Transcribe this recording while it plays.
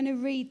I'm going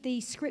to read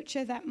the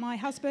scripture that my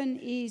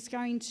husband is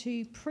going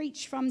to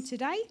preach from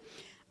today.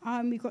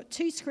 We've got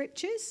two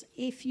scriptures.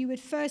 If you would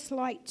first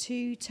like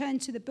to turn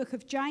to the book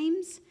of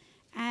James,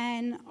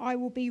 and I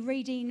will be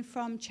reading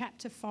from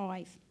chapter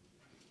 5.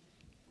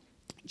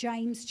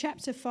 James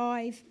chapter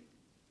 5.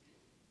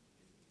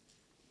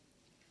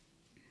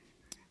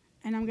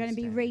 And I'm going to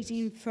be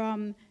reading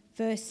from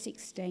verse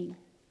 16.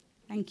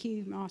 Thank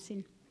you,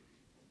 Martin.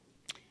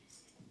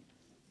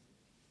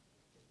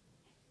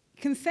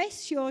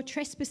 Confess your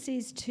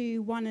trespasses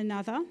to one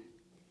another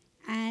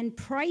and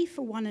pray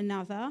for one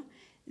another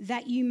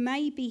that you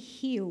may be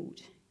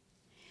healed.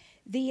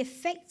 The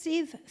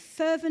effective,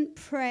 fervent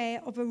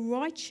prayer of a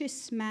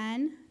righteous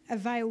man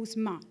avails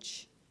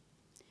much.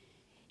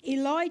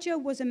 Elijah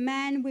was a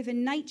man with a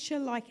nature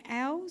like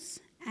ours,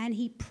 and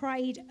he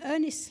prayed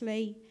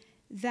earnestly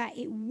that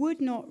it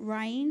would not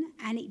rain,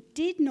 and it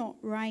did not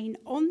rain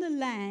on the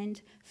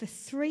land for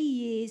 3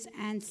 years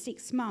and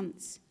 6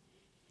 months.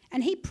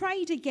 And he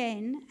prayed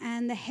again,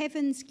 and the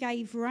heavens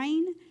gave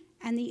rain,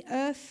 and the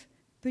earth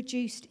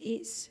produced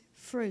its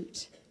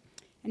fruit.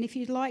 And if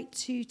you'd like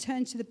to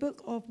turn to the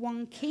book of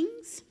 1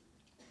 Kings,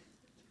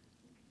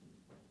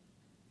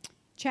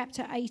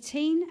 chapter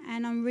 18,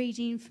 and I'm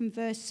reading from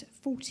verse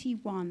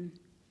 41.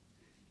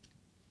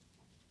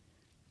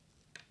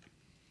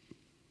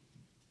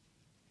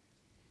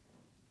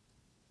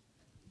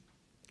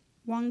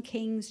 One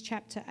Kings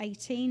chapter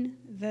 18,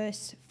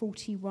 verse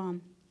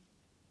 41.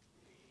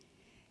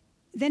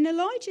 Then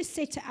Elijah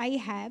said to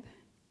Ahab,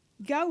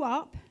 "Go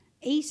up,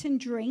 eat and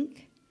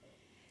drink,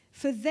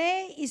 for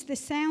there is the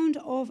sound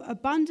of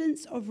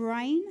abundance of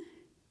rain."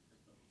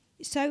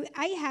 So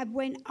Ahab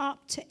went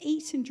up to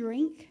eat and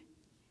drink,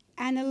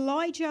 and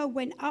Elijah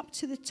went up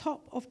to the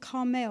top of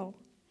Carmel.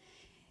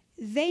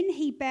 Then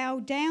he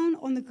bowed down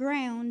on the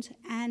ground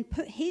and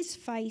put his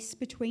face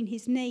between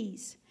his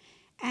knees,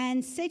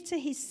 and said to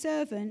his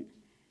servant,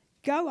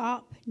 "Go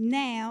up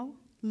now,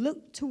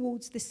 look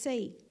towards the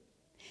sea."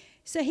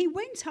 So he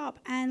went up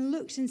and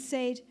looked and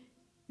said,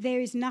 "There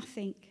is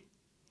nothing."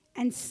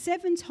 And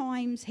 7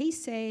 times he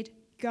said,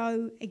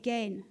 "Go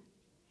again."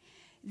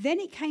 Then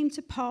it came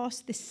to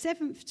pass the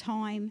 7th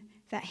time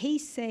that he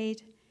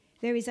said,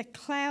 "There is a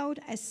cloud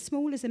as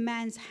small as a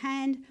man's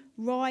hand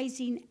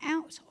rising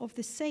out of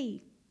the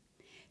sea."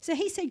 So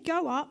he said,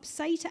 "Go up,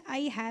 say to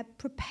Ahab,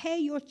 prepare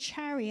your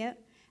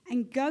chariot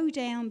and go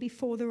down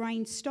before the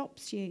rain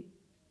stops you."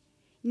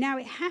 Now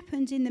it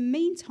happened in the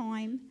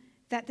meantime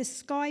that the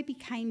sky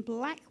became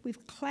black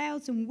with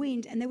clouds and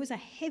wind, and there was a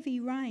heavy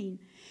rain.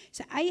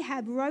 So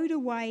Ahab rode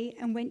away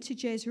and went to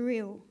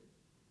Jezreel.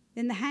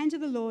 Then the hand of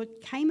the Lord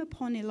came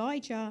upon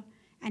Elijah,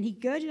 and he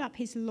girded up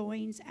his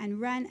loins and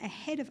ran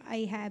ahead of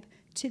Ahab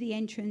to the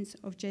entrance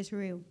of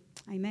Jezreel.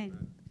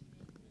 Amen.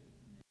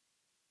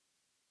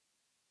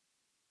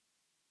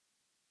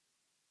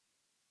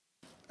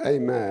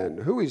 Amen.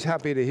 Who is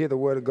happy to hear the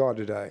word of God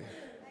today?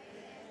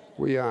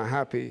 We are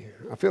happy.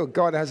 I feel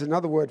God has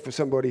another word for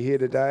somebody here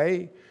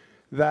today,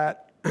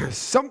 that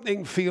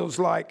something feels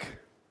like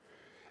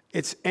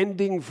it's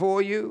ending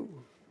for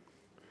you.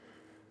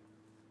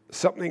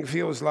 Something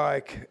feels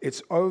like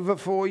it's over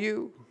for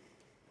you,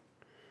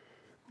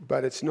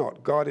 but it's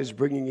not. God is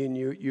bringing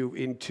you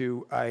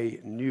into a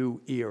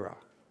new era.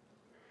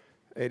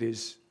 It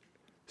is,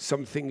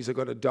 some things are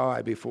going to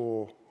die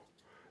before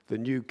the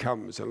new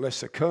comes.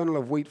 Unless a kernel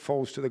of wheat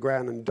falls to the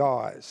ground and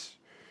dies,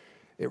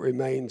 it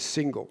remains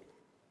single.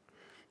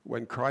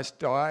 When Christ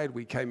died,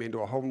 we came into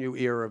a whole new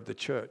era of the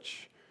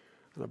church.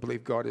 And I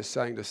believe God is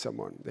saying to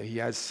someone that he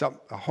has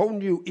a whole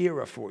new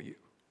era for you.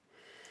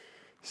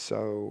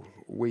 So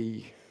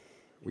we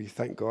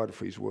thank God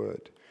for his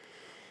word.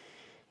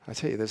 I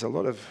tell you, there's a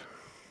lot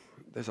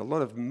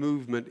of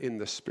movement in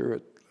the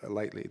spirit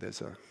lately.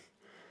 There's a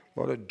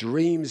lot of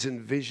dreams and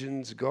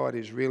visions. God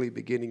is really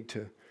beginning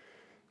to,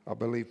 I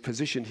believe,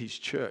 position his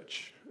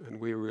church. And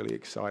we're really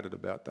excited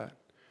about that.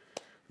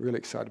 Really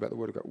excited about the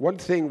Word of God. One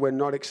thing we're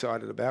not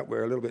excited about,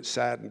 we're a little bit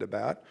saddened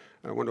about,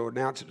 and I want to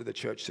announce it to the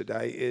church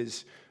today,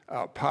 is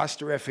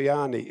Pastor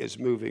Effiani is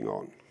moving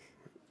on.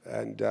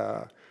 And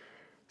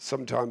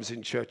sometimes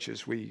in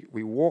churches we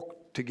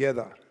walk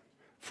together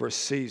for a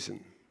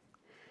season,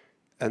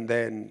 and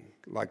then,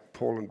 like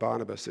Paul and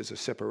Barnabas, there's a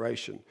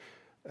separation.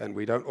 And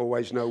we don't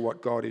always know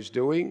what God is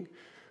doing,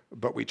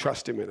 but we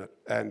trust him in it.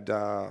 And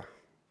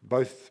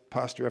both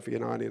Pastor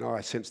Effiani and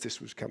I sensed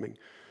this was coming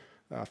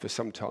for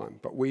some time.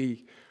 But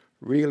we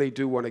really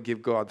do want to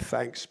give God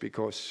thanks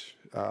because,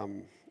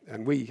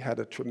 and we had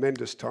a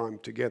tremendous time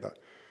together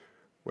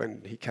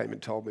when he came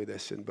and told me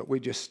this. But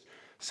we're just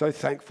so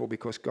thankful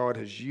because God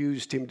has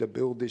used him to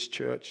build this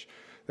church.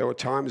 There were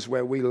times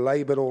where we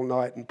labored all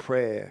night in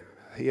prayer.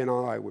 He and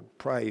I would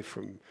pray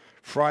from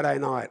Friday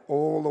night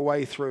all the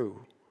way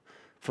through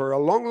for a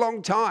long,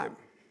 long time.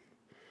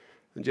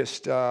 And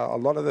just a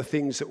lot of the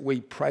things that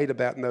we prayed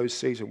about in those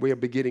seasons, we are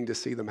beginning to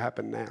see them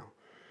happen now.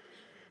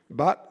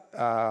 But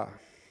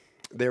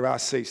there are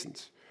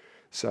seasons.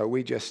 So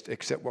we just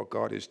accept what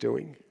God is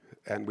doing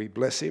and we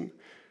bless him.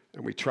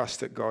 And we trust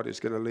that God is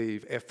going to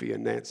lead Effie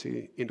and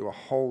Nancy into a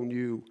whole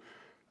new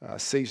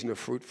season of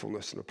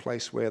fruitfulness and a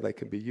place where they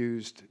can be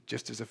used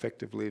just as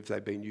effectively as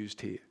they've been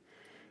used here.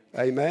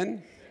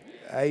 Amen?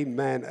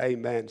 Amen,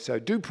 amen. So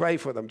do pray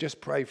for them.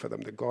 Just pray for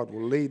them that God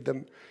will lead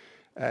them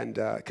and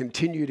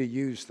continue to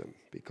use them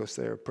because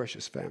they're a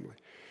precious family.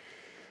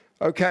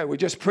 Okay, we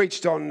just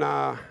preached on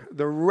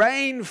the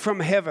rain from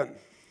heaven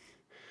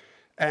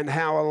and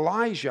how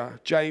Elijah,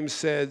 James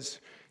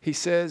says, he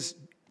says,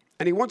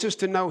 and he wants us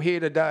to know here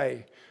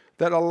today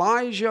that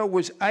Elijah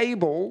was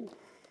able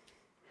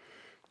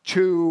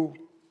to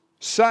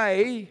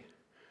say,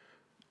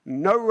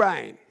 no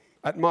rain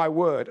at my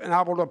word, and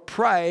able to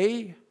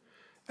pray,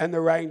 and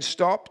the rain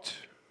stopped.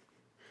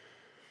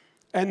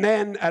 And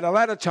then at a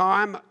later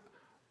time,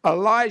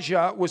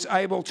 Elijah was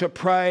able to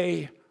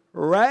pray,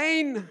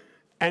 rain,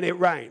 and it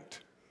rained.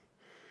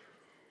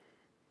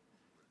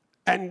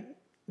 And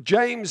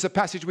James, the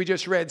passage we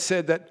just read,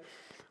 said that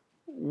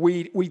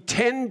we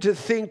tend to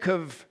think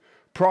of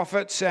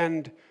prophets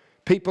and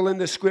people in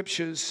the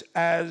scriptures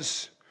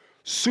as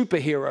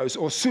superheroes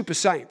or super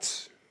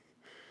saints.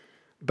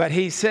 But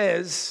he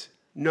says,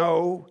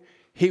 no,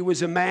 he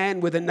was a man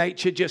with a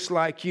nature just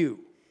like you.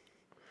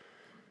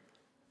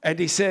 And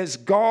he says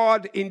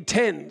God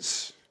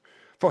intends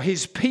for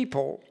his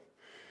people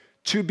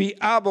to be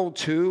able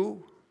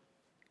to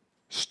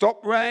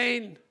stop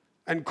rain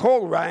and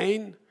call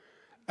rain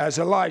as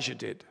Elijah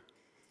did.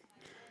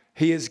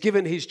 He has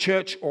given his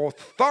church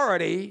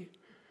authority,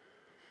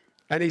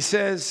 and he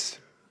says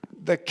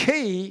the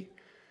key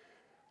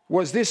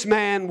was this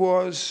man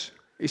was,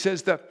 he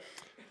says that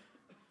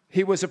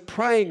he was a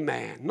praying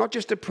man, not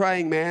just a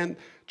praying man.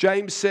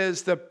 James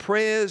says the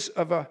prayers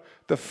of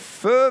the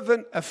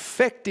fervent,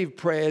 effective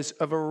prayers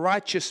of a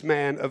righteous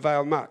man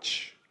avail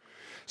much.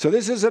 So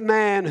this is a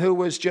man who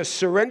was just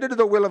surrendered to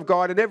the will of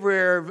God in every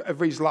area of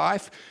his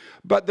life.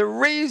 But the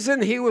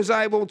reason he was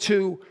able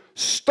to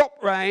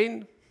stop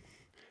rain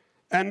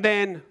and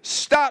then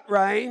start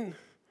rain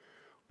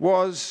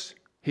was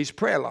his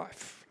prayer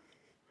life.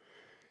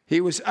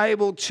 He was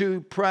able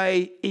to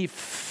pray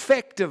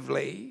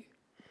effectively,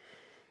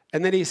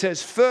 and then he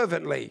says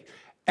fervently.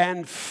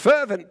 And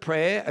fervent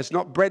prayer is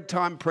not bread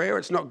time prayer.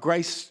 It's not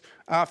grace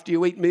after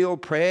you eat meal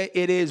prayer.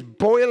 It is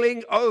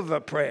boiling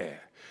over prayer.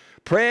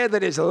 Prayer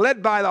that is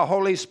led by the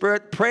Holy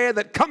Spirit, prayer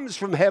that comes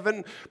from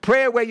heaven,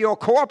 prayer where you're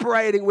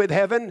cooperating with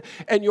heaven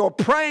and you're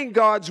praying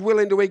God's will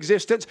into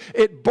existence.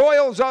 It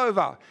boils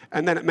over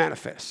and then it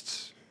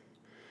manifests.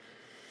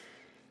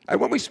 And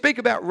when we speak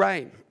about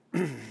rain,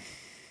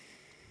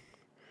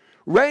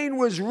 rain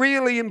was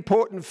really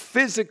important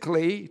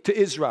physically to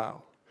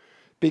Israel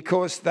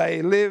because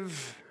they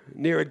live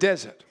near a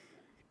desert.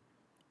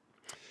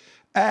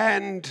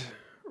 And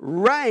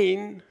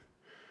rain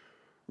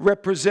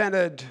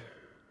represented,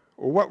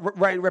 or what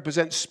rain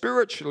represents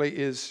spiritually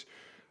is,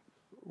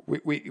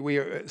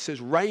 it says,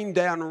 rain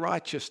down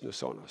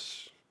righteousness on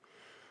us.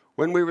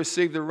 When we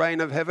receive the rain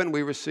of heaven,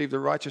 we receive the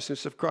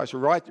righteousness of Christ.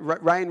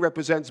 Rain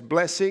represents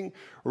blessing.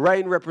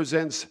 Rain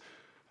represents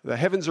the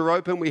heavens are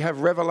open. We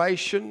have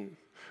revelation.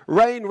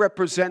 Rain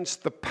represents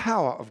the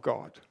power of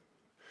God.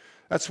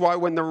 That's why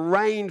when the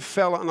rain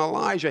fell on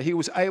Elijah, he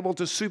was able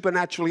to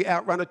supernaturally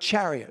outrun a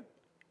chariot.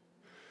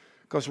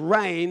 Because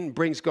rain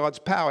brings God's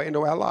power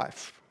into our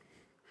life.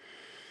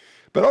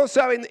 But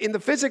also in the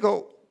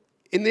physical,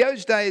 in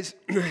those days,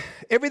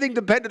 everything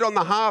depended on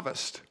the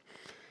harvest.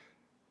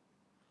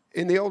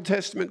 In the Old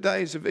Testament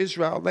days of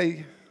Israel,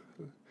 they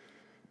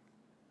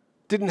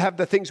didn't have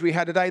the things we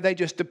had today. They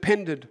just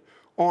depended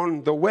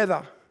on the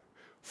weather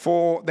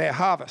for their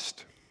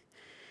harvest.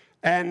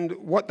 And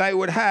what they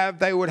would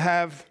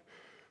have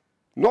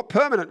not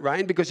permanent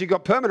rain, because you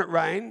got permanent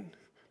rain,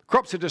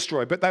 crops are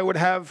destroyed, but they would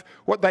have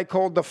what they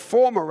called the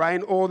former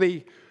rain or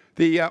the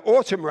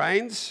autumn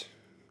rains,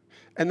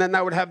 and then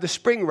they would have the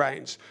spring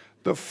rains.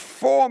 The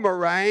former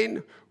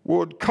rain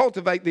would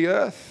cultivate the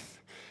earth,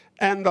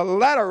 and the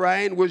latter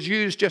rain was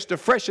used just to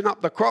freshen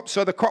up the crop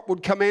so the crop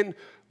would come in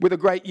with a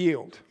great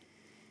yield.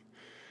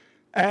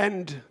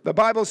 And the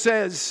Bible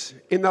says,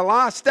 in the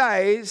last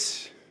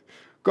days,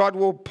 God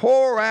will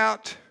pour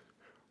out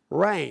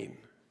rain.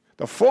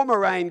 The former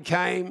rain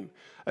came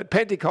at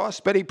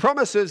Pentecost, but he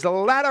promises the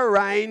latter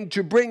rain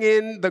to bring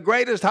in the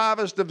greatest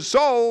harvest of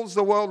souls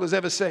the world has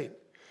ever seen.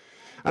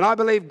 And I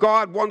believe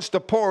God wants to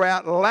pour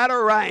out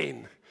latter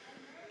rain.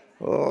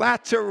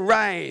 Latter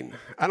rain.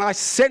 And I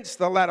sense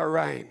the latter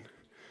rain.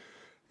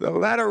 The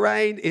latter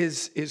rain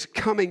is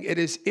coming. It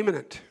is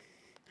imminent.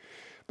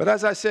 But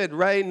as I said,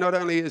 rain not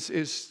only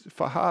is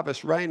for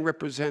harvest, rain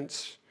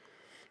represents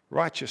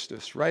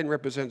righteousness. Rain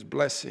represents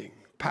blessing,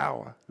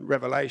 power,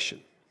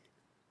 revelation.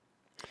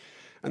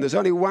 And there's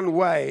only one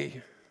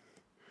way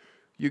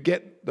you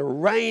get the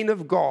rain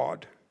of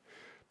God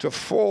to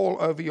fall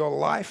over your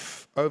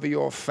life, over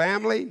your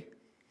family.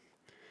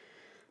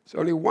 There's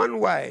only one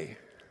way.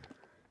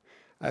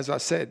 As I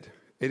said,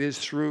 it is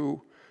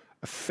through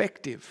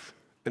effective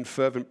and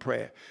fervent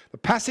prayer. The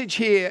passage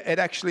here, it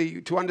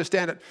actually, to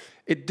understand it,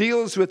 it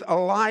deals with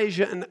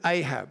Elijah and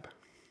Ahab.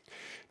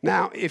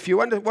 Now, if you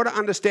want to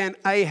understand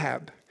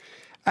Ahab,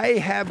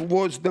 Ahab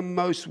was the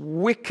most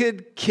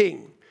wicked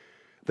king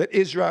that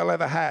Israel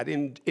ever had.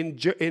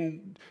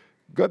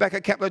 Go back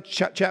a couple of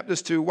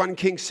chapters to 1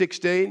 Kings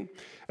 16.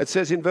 It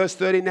says in verse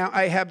 30, now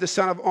Ahab the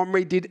son of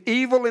Omri did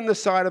evil in the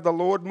sight of the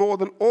Lord more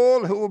than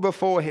all who were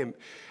before him.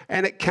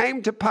 And it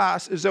came to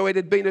pass, as though it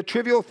had been a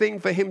trivial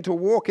thing for him to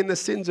walk in the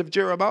sins of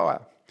Jeroboam,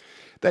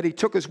 that he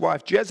took his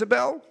wife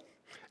Jezebel,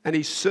 and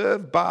he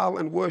served Baal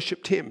and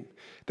worshipped him.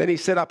 Then he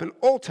set up an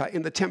altar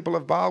in the temple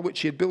of Baal,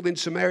 which he had built in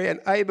Samaria,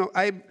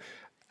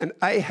 and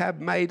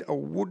Ahab made a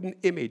wooden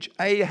image.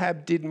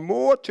 Ahab did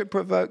more to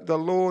provoke the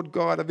Lord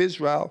God of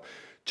Israel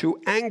to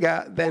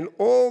anger than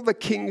all the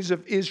kings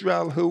of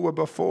Israel who were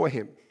before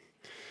him.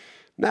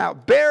 Now,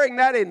 bearing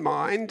that in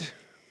mind,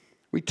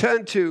 we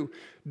turn to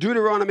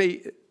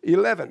Deuteronomy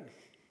 11.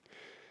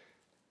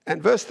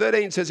 And verse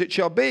 13 says, it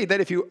shall be that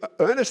if you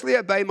earnestly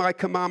obey my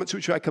commandments,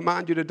 which I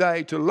command you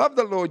today, to love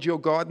the Lord your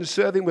God and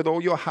serve him with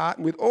all your heart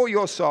and with all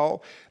your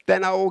soul,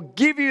 then I will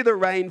give you the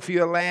rain for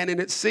your land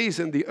in its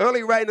season, the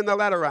early rain and the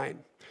latter rain,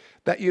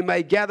 that you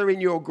may gather in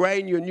your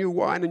grain, your new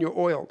wine, and your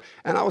oil.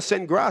 And I will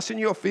send grass in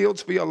your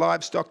fields for your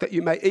livestock, that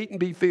you may eat and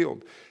be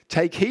filled.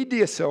 Take heed to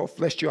yourself,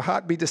 lest your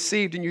heart be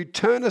deceived, and you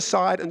turn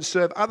aside and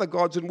serve other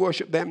gods and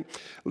worship them,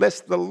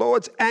 lest the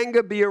Lord's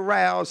anger be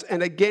aroused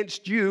and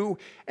against you,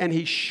 and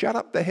he shut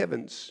up the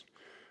heavens,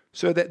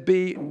 so that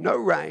be no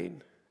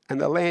rain,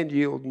 and the land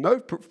yield no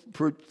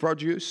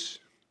produce,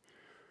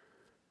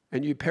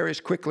 and you perish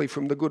quickly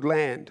from the good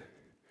land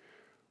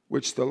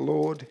which the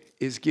Lord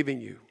is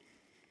giving you.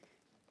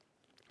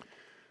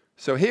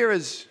 So here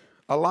is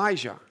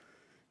Elijah,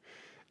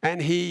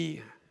 and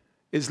he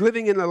is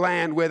living in a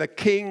land where the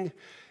king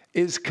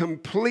is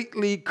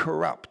completely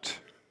corrupt.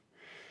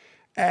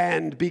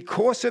 And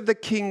because of the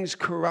king's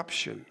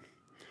corruption,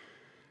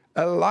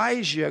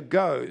 Elijah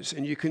goes,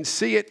 and you can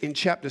see it in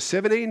chapter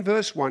 17,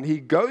 verse 1. He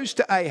goes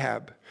to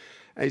Ahab,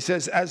 and he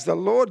says, as the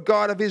Lord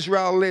God of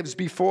Israel lives,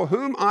 before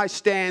whom I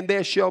stand,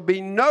 there shall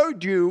be no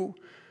dew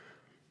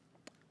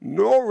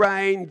nor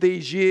rain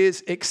these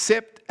years,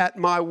 except at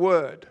my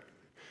word.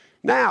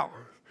 Now,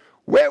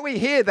 where we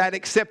hear that,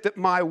 except at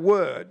my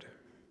word,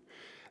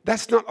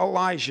 that's not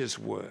Elijah's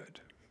word.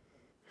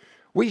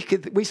 We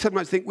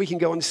sometimes think we can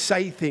go and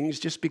say things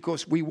just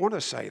because we want to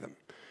say them,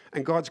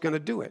 and God's going to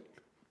do it.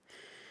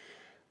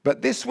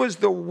 But this was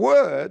the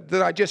word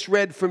that I just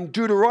read from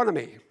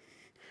Deuteronomy.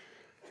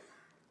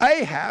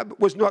 Ahab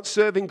was not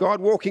serving God,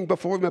 walking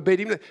before him,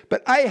 obedient,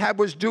 but Ahab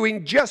was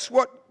doing just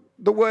what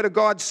the word of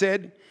God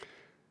said.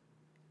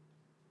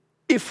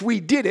 If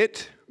we did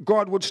it,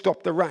 God would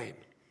stop the rain.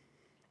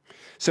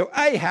 So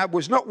Ahab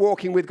was not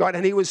walking with God,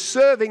 and he was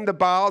serving the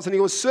Baals, and he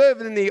was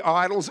serving the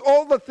idols,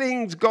 all the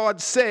things God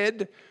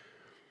said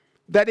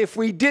that if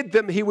we did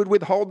them, he would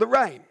withhold the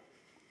rain.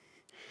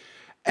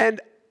 And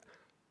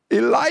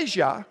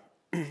Elijah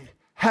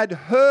had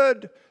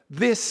heard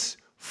this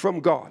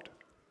from God.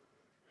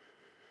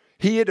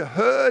 He had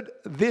heard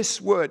this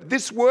word.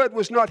 This word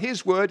was not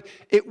his word,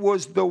 it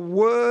was the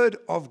word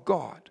of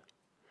God.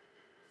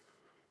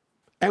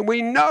 And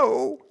we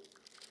know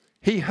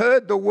he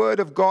heard the word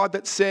of God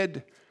that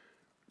said,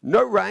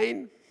 no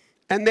rain.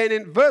 And then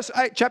in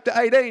chapter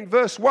 18,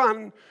 verse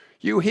 1,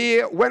 you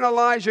hear when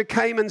Elijah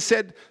came and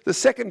said the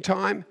second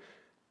time,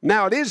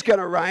 now it is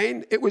going to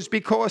rain, it was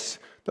because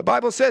the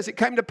Bible says it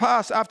came to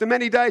pass after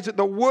many days that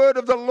the word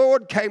of the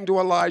Lord came to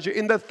Elijah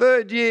in the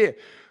third year.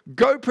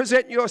 Go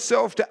present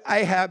yourself to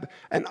Ahab,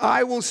 and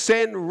I will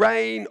send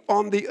rain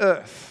on the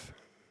earth.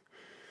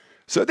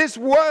 So this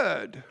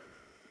word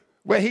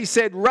where he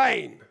said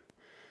rain,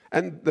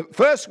 and the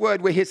first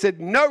word where he said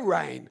no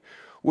rain,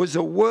 was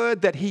a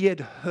word that he had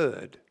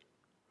heard.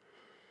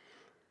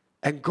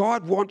 And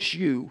God wants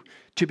you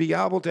to be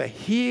able to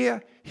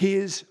hear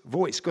his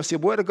voice, because the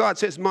word of God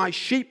says, my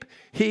sheep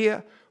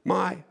hear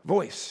my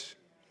voice.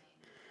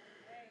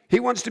 He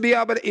wants to be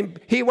able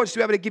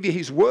to give you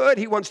his word.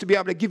 He wants to be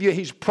able to give you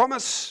his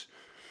promise,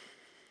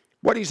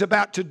 what he's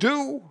about to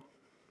do.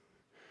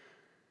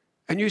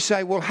 And you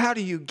say, well, how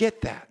do you get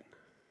that?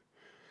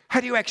 How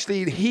do you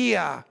actually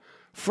hear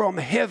from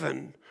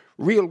heaven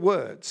real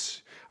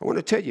words? I want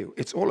to tell you,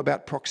 it's all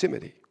about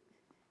proximity.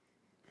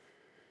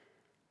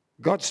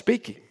 God's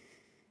speaking.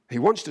 He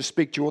wants to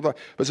speak to you. Although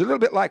it's a little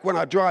bit like when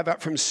I drive up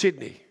from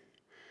Sydney.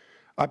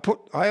 I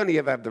only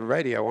ever have the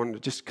radio on.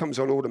 It just comes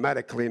on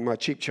automatically in my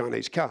cheap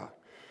Chinese car.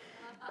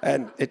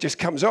 And it just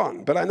comes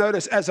on. But I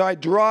notice as I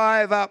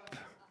drive up,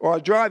 or I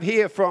drive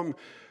here from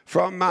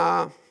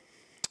Coorambong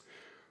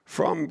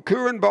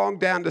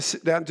down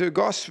to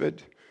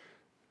Gosford,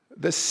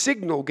 the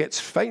signal gets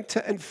fainter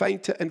and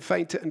fainter and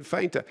fainter and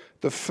fainter.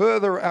 The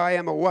further I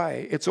am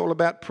away, it's all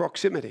about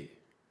proximity.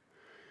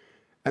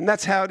 And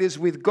that's how it is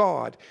with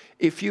God.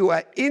 If you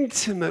are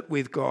intimate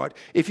with God,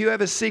 if you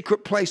have a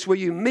secret place where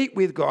you meet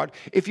with God,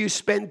 if you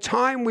spend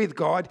time with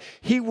God,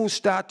 he will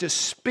start to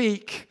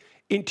speak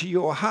into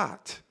your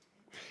heart.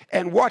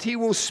 And what he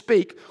will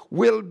speak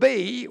will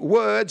be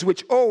words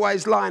which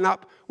always line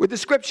up with the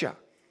scripture.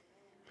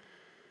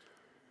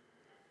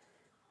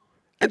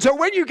 And so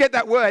when you get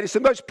that word, it's the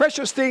most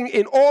precious thing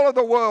in all of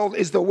the world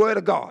is the word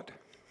of God.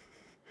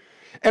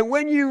 And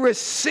when you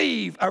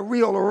receive a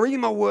real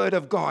rhema word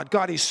of God,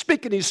 God is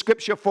speaking His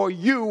scripture for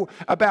you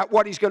about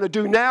what He's going to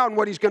do now and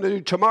what He's going to do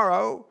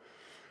tomorrow.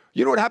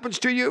 You know what happens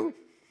to you?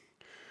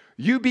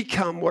 You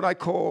become what I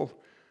call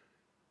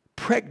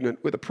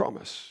pregnant with a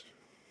promise.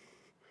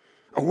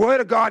 A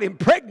word of God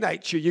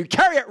impregnates you. You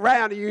carry it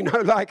around and you know,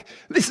 like,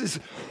 this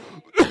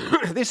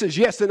is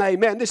yes and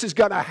amen. This is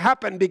going to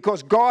happen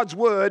because God's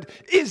word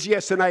is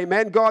yes and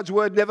amen. God's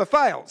word never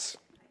fails.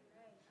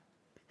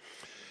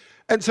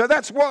 And so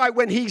that's why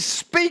when He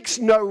speaks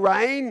no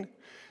rain,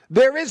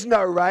 there is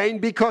no rain,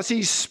 because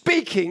He's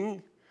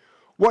speaking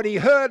what He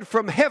heard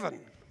from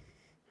heaven.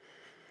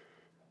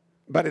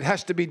 But it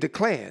has to be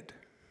declared.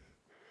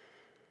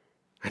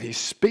 And He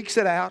speaks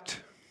it out,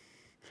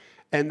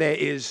 and there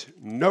is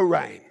no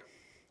rain.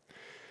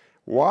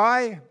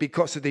 Why?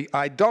 Because of the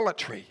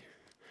idolatry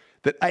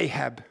that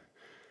Ahab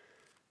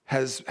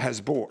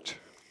has bought.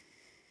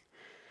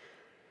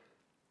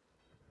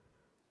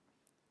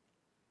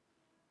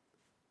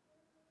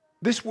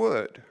 This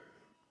word,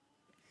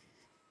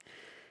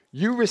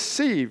 you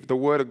receive the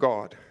word of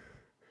God.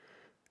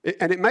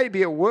 And it may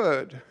be a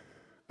word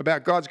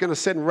about God's going to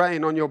send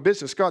rain on your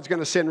business. God's going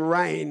to send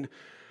rain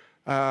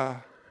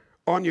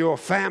on your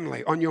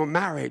family, on your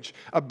marriage.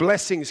 A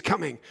blessing's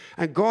coming.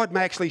 And God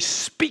may actually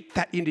speak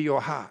that into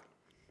your heart.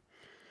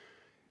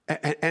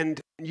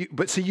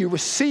 But you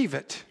receive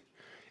it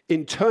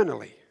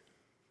internally.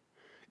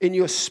 In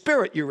your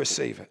spirit, you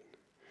receive it.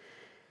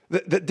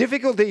 The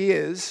difficulty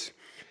is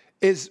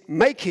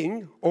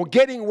making or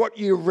getting what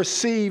you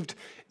received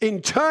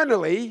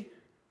internally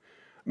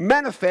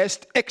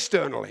manifest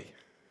externally.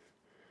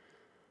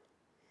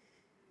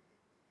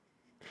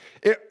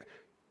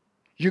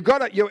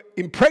 You're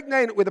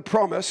impregnated with a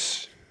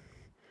promise,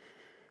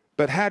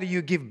 but how do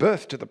you give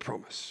birth to the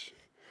promise?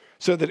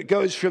 So that it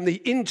goes from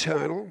the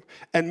internal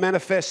and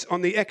manifests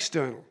on the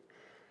external.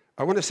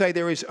 I want to say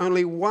there is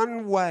only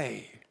one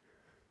way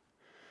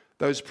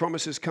those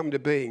promises come to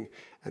being,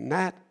 and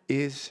that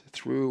is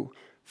through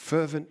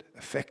fervent,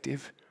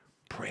 effective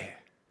prayer.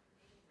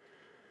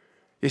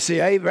 You see,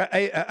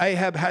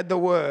 Ahab had the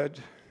word,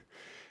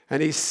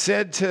 and he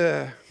said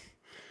to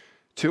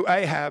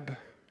Ahab,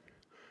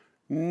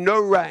 no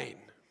rain.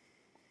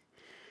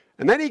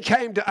 And then he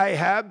came to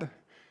Ahab,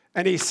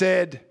 and he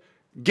said,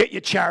 get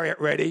your chariot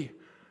ready.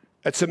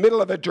 It's the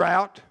middle of a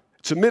drought.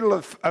 It's the middle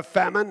of a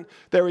famine.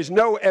 There is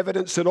no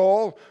evidence at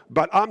all,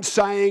 but I'm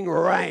saying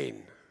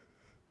rain.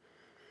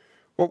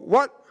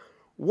 Well,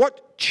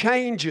 what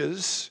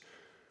changes,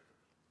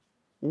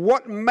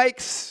 what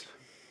makes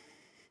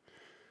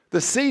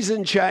the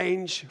season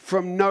change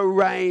from no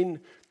rain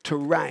to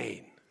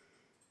rain?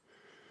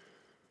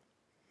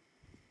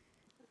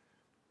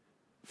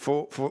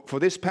 For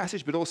this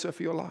passage, but also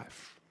for your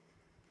life.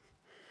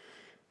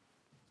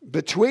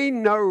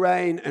 Between no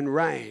rain and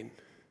rain,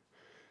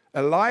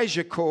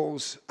 Elijah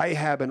calls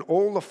Ahab and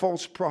all the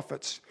false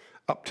prophets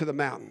up to the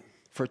mountain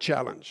for a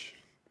challenge.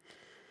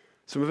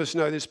 Some of us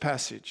know this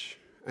passage.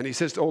 And he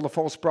says to all the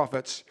false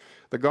prophets,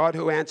 the God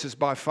who answers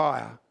by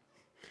fire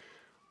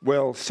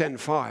will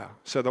send fire.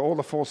 So that all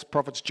the false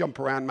prophets jump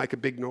around, make a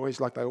big noise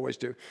like they always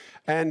do.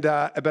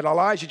 But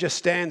Elijah just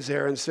stands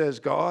there and says,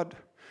 God,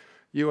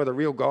 you are the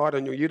real God,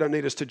 and you don't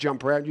need us to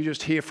jump around. You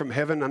just hear from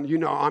heaven, and you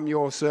know I'm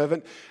your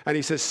servant. And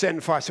he says,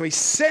 send fire. So he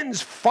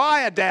sends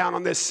fire down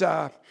on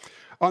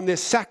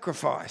this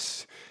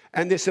sacrifice.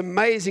 And this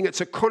amazing,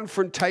 it's a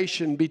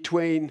confrontation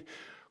between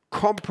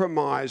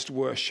compromised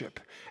worship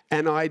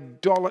and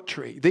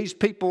idolatry. These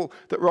people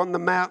that were on the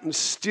mountain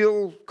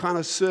still kind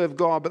of served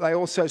God, but they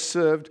also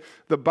served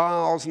the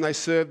Baals and they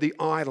served the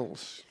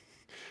idols.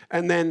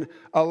 And then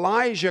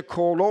Elijah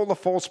called all the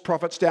false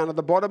prophets down to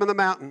the bottom of the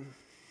mountain.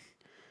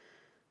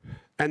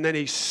 And then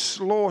he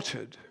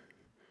slaughtered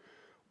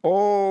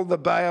all the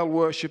Baal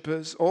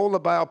worshippers, all the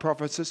Baal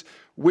prophetesses,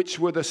 which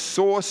were the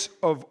source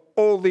of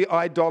all the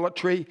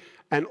idolatry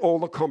and all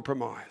the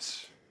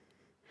compromise.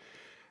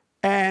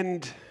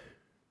 And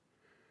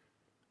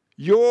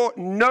your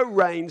no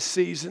rain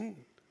season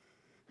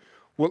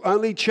will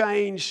only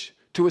change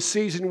to a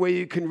season where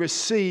you can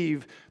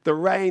receive the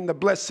rain, the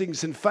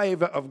blessings and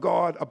favor of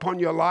God upon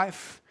your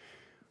life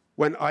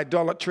when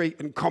idolatry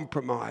and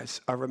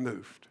compromise are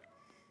removed.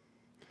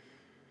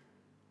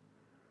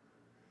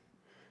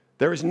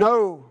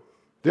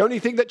 The only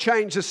thing that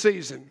changed the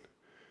season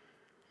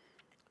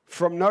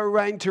from no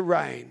rain to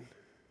rain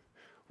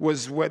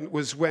was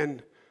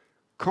when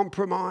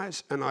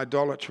compromise and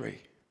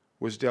idolatry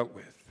was dealt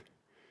with.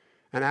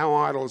 And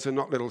our idols are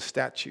not little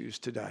statues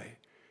today.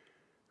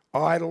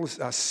 Idols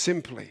are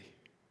simply,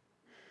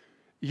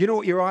 you know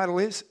what your idol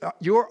is?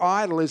 Your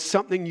idol is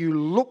something you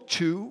look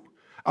to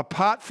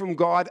apart from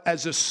God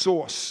as a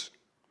source.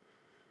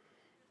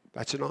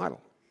 That's an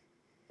idol.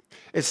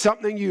 It's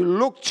something you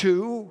look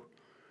to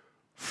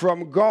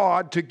from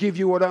God to give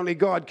you what only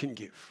God can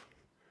give.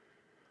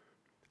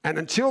 And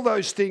until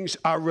those things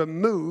are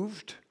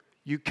removed,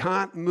 you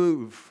can't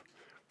move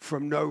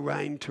from no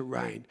rain to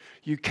rain.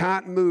 You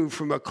can't move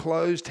from a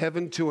closed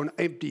heaven to an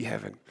empty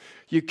heaven.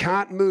 You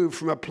can't move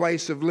from a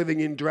place of living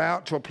in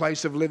drought to a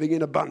place of living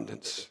in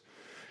abundance.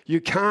 You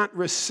can't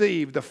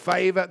receive the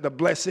favor, the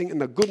blessing,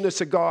 and the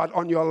goodness of God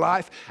on your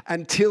life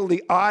until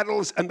the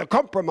idols and the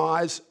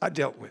compromise are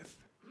dealt with.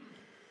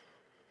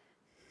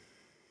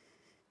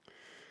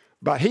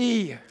 But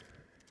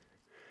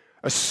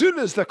as soon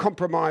as the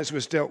compromise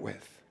was dealt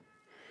with,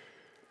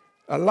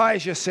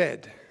 Elijah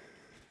said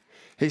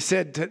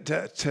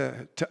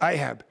to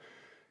Ahab,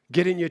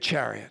 get in your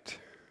chariot,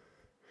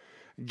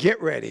 get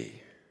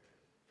ready.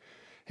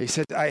 He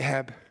said to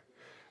Ahab,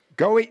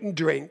 go eat and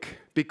drink,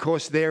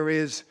 because there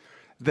is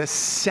the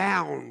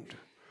sound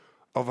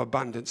of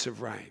abundance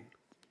of rain.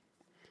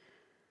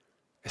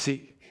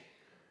 See,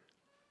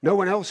 no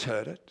one else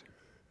heard it.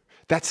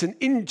 That's an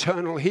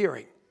internal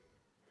hearing.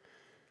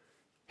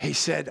 He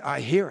said,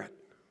 I hear it.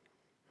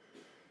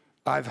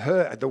 I've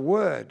heard. The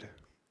word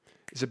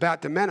is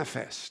about to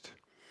manifest.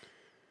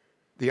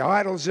 The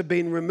idols have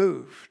been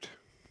removed.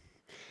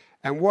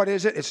 And what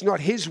is it? It's not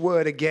his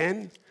word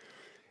again.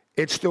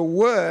 It's the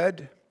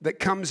word that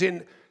comes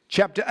in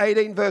chapter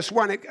 18, verse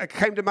 1. It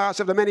came to pass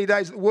after many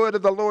days, the word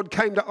of the Lord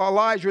came to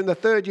Elijah in the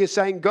third year,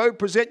 saying, go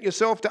present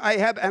yourself to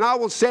Ahab, and I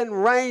will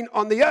send rain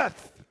on the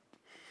earth.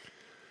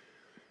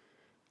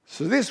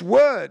 So this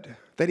word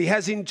that he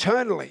has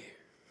internally,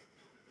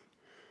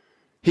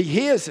 he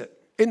hears it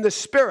in the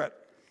spirit.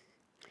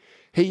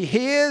 He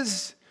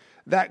hears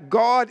that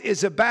God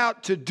is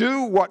about to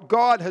do what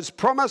God has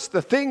promised,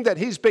 the thing that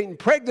he's been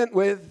pregnant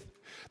with,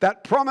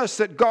 that promise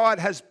that God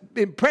has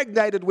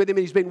impregnated with him,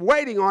 he's been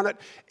waiting on it,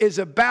 is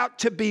about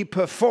to be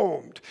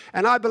performed.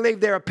 And I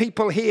believe there are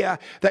people here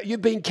that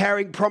you've been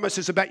carrying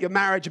promises about your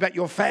marriage, about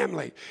your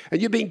family.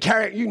 And you've been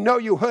carrying,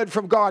 you heard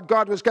from God.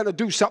 God was going to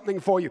do something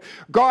for you.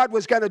 God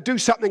was going to do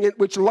something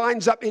which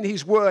lines up in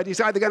his word. He's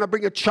either going to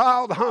bring a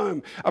child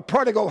home, a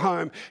prodigal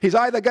home. He's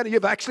either going to,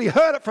 you've actually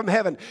heard it from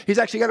heaven. He's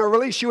actually going to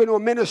release you into a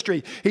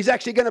ministry. He's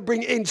actually going to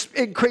bring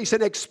increase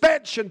and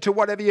expansion to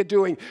whatever you're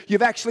doing.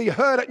 You've actually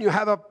heard it and you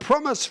have a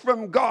promise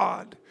from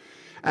God.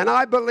 And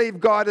I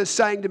believe God is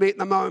saying to me at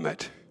the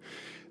moment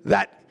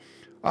that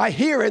I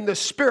hear in the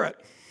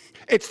spirit,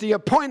 it's the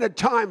appointed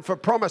time for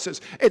promises.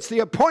 It's the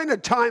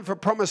appointed time for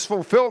promise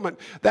fulfillment.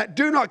 That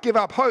do not give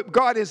up hope.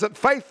 God is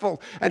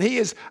faithful and he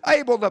is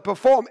able to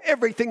perform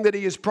everything that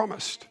he has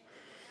promised.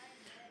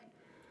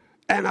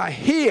 And I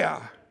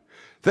hear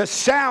the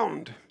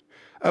sound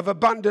of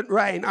abundant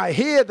rain. I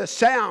hear the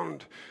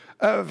sound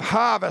of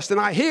harvest, and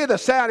I hear the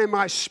sound in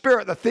my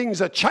spirit that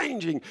things are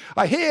changing.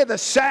 I hear the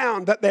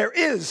sound that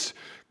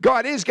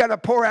God is going to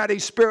pour out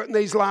his spirit in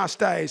these last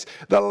days.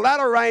 The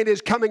latter rain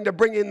is coming to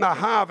bring in the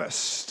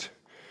harvest.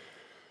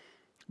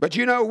 But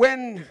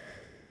when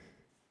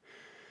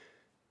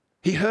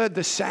he heard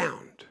the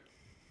sound,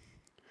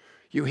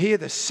 you hear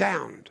the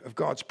sound of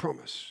God's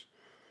promise.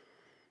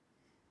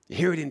 You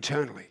hear it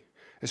internally.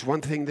 There's one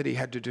thing that he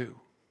had to do.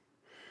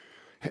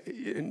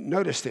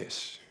 Notice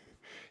this.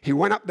 He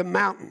went up the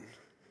mountain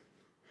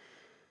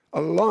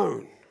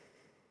alone,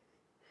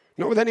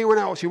 not with anyone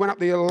else. He went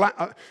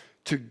up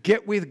to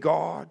get with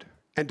God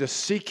and to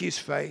seek his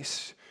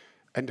face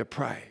and to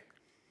pray.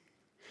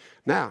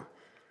 Now,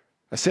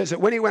 it says that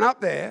when he went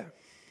up there,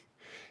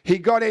 he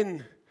got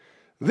in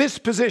this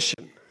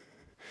position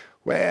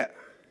where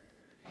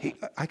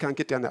I can't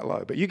get down that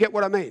low, but you get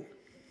what I mean.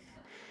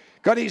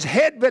 Got his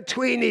head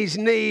between his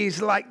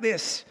knees like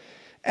this,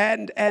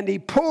 and he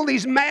pulled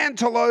his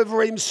mantle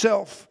over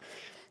himself.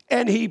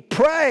 And he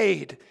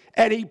prayed,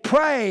 and he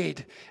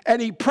prayed,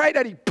 and he prayed,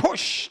 and he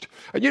pushed.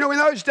 And in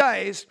those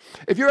days,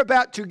 if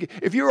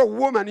you're a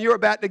woman, you're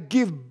about to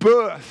give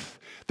birth,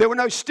 there were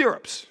no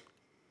stirrups.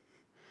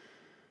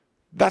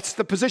 That's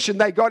the position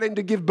they got in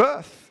to give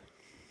birth.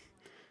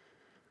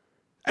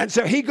 And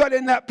so he got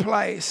in that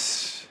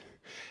place,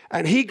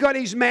 and he got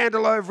his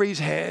mantle over his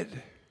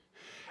head,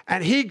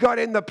 and he got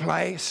in the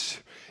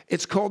place,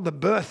 it's called the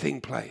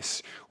birthing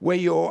place, where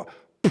your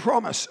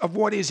promise of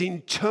what is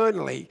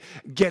internally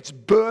gets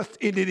birthed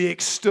into the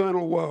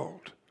external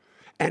world.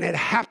 And it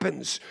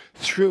happens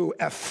through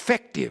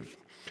effective,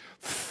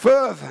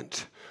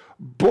 fervent,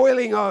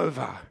 boiling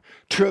over,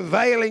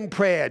 travailing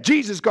prayer.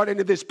 Jesus got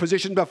into this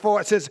position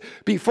before. It says,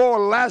 before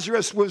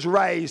Lazarus was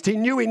raised, he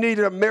knew he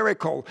needed a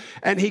miracle.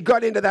 And he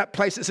got into that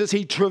place. It says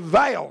he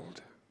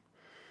travailed.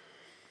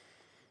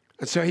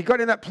 And so he got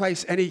in that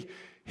place and he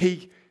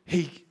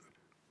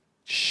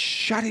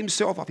shut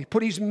himself off. He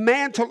put his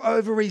mantle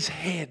over his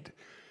head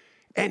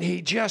and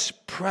he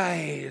just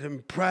prayed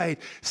and prayed.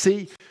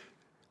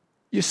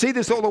 You see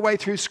this all the way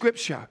through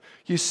Scripture.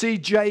 You see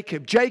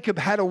Jacob. Jacob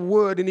had a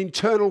word, an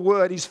internal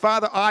word. His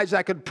father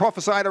Isaac had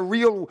prophesied a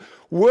real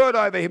word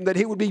over him that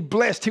he would be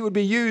blessed, he would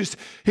be used,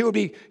 he would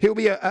be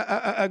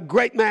a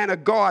great man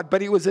of God,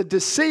 but he was a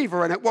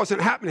deceiver and it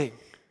wasn't happening.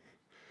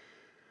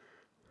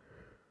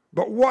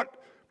 But what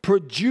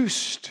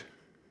produced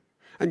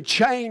and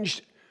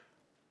changed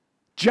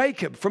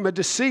Jacob from a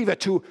deceiver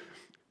to,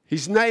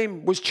 his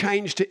name was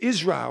changed to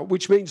Israel,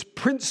 which means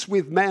prince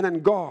with man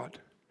and God,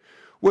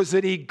 was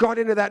that he got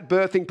into that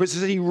birthing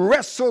process. He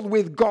wrestled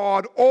with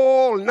God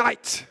all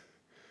night.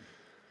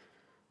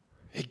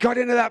 He got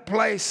into that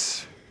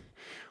place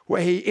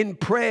where in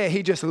prayer,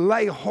 he just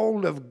lay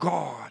hold of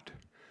God,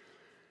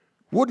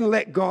 wouldn't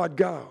let God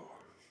go,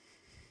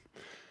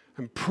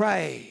 and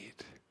prayed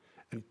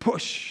and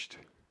pushed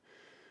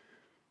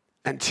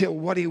until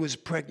what he was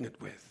pregnant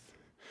with,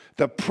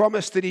 the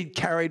promise that he'd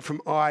carried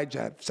from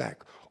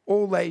Isaac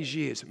all those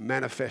years,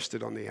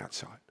 manifested on the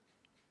outside.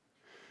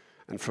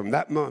 And from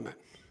that moment,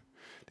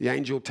 the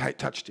angel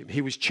touched him.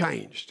 He was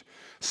changed.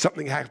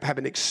 Something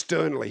happened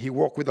externally. He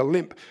walked with a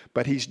limp,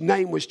 but his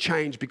name was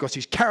changed because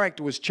his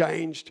character was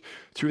changed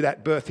through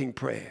that birthing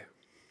prayer.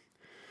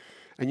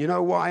 And you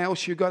know why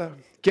else you've got to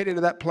get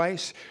into that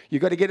place?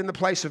 You've got to get in the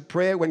place of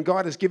prayer when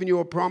God has given you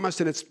a promise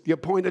and it's the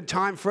appointed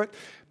time for it.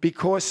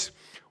 Because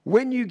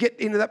when you get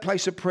into that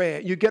place of prayer,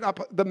 you get up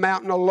the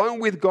mountain alone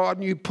with God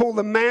and you pull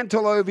the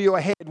mantle over your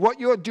head. What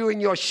you're doing,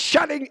 you're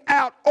shutting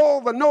out all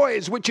the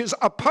noise which is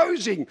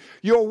opposing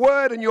your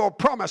word and your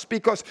promise,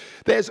 because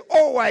there's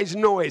always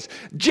noise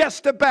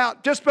just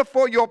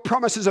before your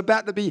promise is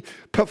about to be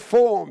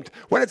performed,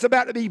 when it's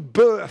about to be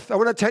birthed. I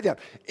want to tell you,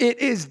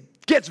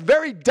 gets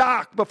very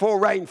dark before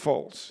rain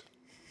falls.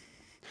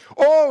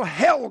 All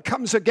hell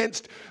comes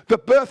against the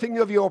birthing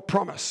of your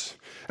promise.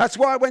 That's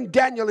why when in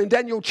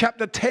Daniel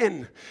chapter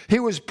 10, he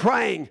was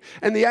praying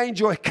and the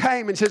angel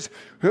came and says,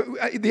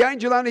 the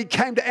angel only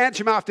came to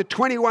answer him after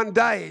 21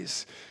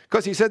 days.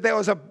 Because he said there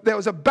was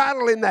a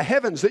battle in the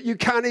heavens that you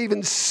can't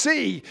even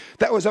see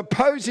that was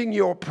opposing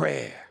your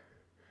prayer.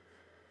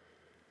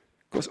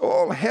 Because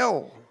all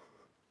hell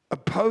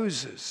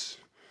opposes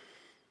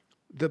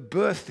the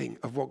birthing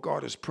of what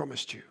God has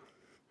promised you.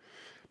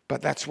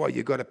 But that's why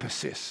you've got to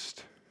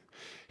persist.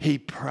 He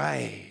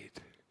prayed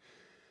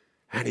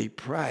and he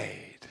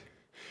prayed.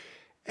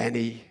 And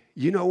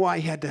you know why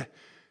he had to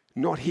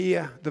not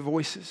hear the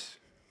voices?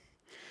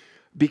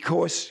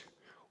 Because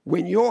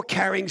when you're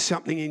carrying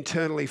something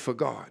internally for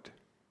God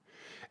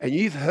and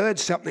you've heard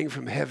something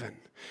from heaven,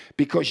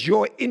 because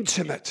you're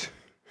intimate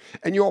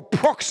and you're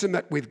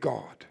proximate with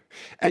God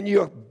and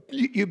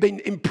you've been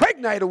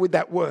impregnated with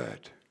that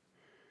word,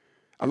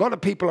 a lot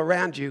of people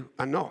around you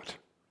are not.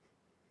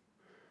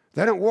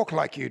 They don't walk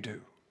like you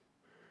do.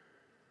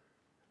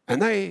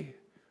 And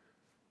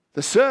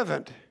the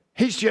servant,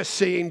 he's just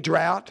seeing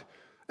drought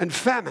and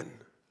famine.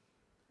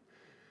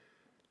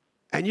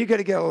 And you've got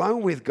to get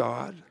alone with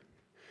God,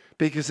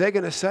 because they're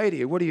going to say to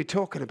you, what are you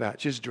talking about?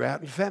 Just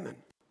drought and famine.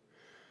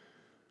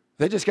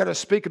 They're just going to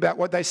speak about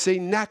what they see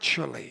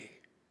naturally.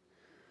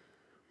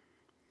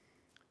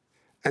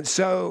 And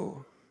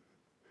so,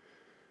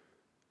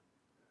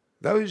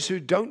 those who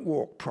don't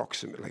walk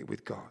proximately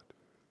with God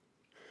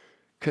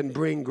can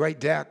bring great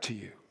doubt to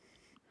you,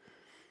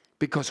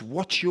 because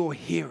what you're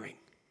hearing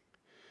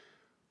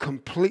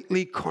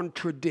completely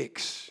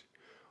contradicts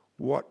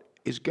what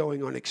is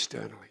going on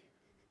externally.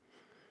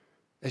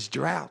 There's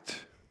drought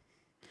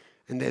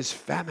and there's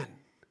famine,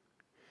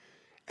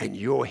 and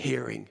you're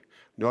hearing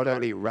not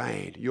only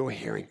rain, you're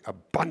hearing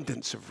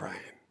abundance of rain,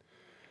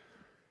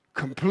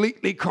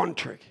 completely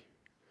contrary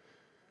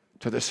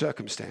to the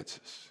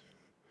circumstances,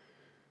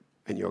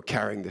 and you're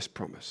carrying this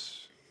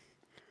promise.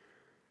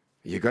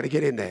 You've got to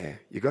get in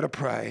there. You've got to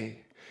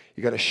pray.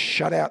 You've got to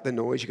shut out the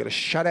noise. You've got to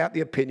shut out the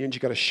opinions.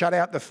 You've got to shut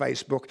out the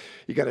Facebook.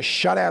 You've got to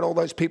shut out all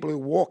those people who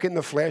walk in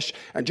the flesh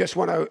and just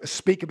want to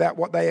speak about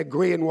what they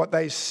agree and what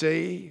they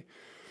see.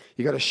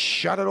 You've got to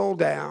shut it all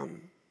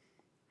down.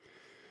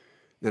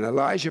 Then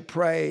Elijah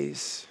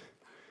prays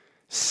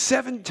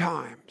 7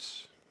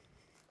 times.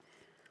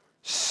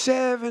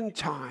 7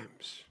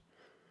 times.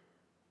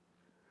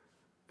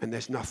 And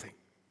there's nothing.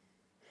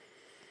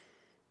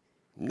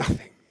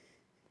 Nothing.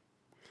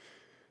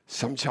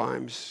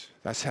 Sometimes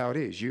that's how it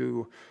is.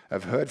 You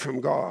have heard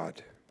from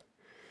God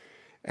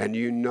and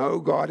you know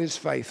God is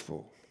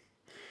faithful,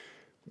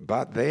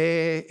 but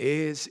there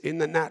is, in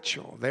the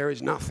natural, there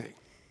is nothing.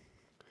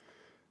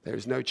 There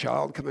is no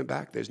child coming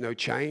back. There's no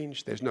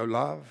change. There's no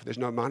love. There's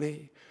no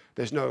money.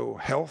 There's no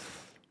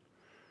health.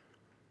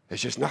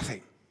 There's just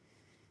nothing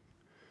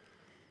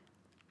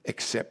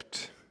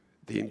except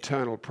the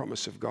internal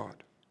promise of God.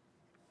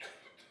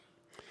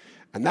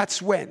 And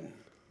that's when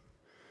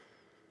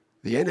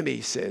the enemy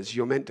says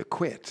you're meant to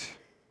quit.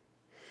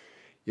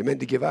 You're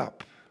meant to give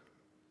up.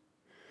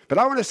 But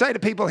I want to say to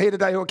people here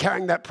today who are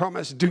carrying that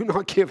promise, do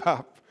not give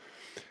up.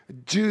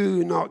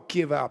 Do not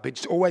give up.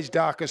 It's always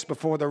darkest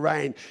before the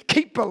rain.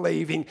 Keep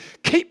believing,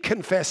 keep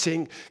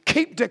confessing,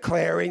 keep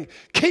declaring,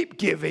 keep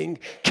giving,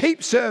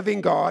 keep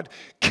serving God,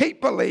 keep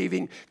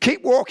believing,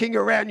 keep walking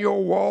around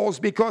your walls,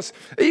 because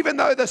even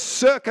though the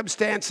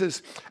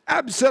circumstances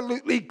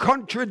absolutely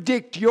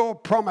contradict your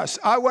promise,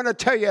 I want to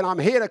tell you, and I'm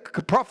here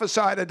to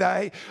prophesy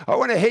today, I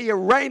want to hear your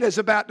rain is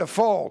about to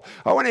fall.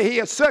 I want to hear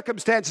your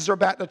circumstances are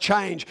about to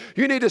change.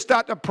 You need to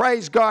start to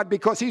praise God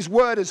because His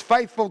word is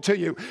faithful to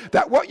you.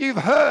 That what you've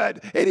heard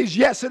heard, it is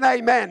yes and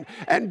amen.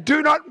 And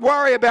do not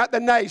worry about the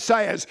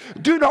naysayers.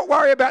 Do not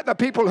worry about the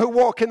people who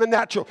walk in the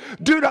natural.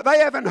 They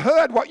haven't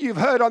heard what you've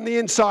heard on the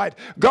inside.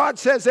 God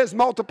says there's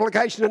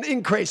multiplication and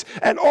increase,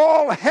 and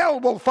all hell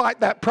will fight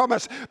that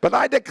promise. But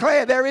I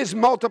declare there is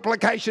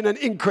multiplication and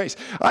increase.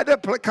 I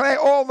declare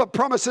all the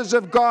promises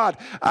of God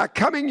are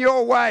coming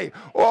your way.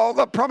 All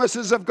the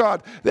promises of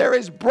God. There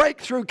is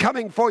breakthrough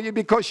coming for you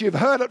because you've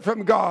heard it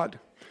from God.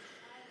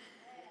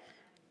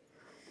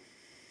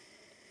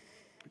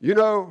 You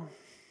know,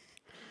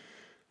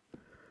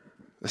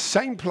 the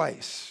same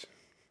place.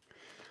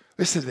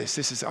 Listen to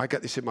this. I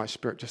got this in my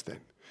spirit just then.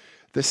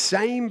 The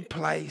same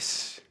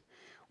place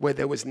where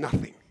there was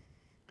nothing.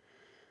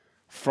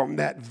 From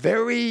that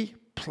very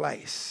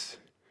place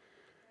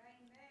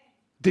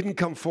didn't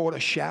come forward a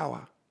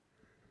shower.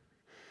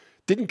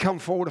 Didn't come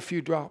forward a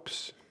few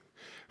drops.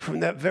 From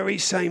that very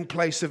same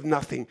place of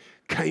nothing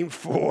came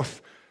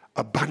forth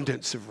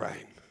abundance of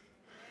rain.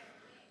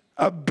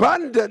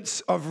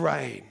 Abundance of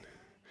rain.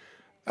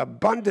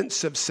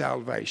 Abundance of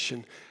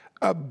salvation.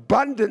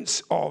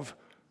 Abundance of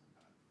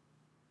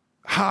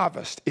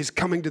harvest is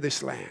coming to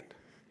this land.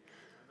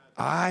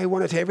 I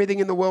want to tell you, everything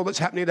in the world that's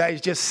happening today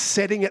is just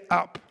setting it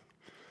up.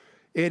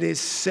 It is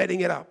setting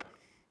it up.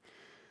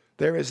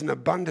 There is an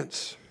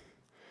abundance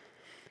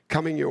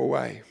coming your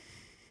way.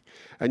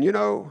 And you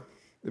know,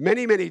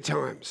 many, many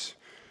times,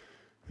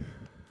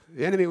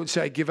 the enemy would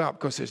say, give up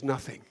because there's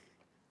nothing.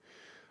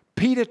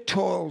 Peter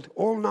toiled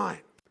all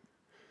night.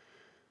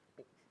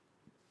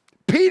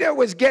 Peter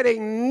was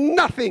getting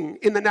nothing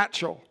in the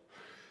natural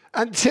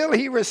until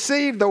he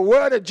received the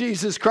word of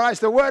Jesus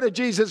Christ. The word of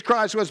Jesus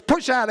Christ was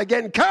push out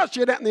again, cast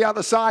your net on the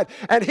other side,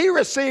 and he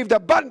received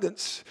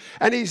abundance.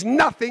 And his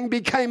nothing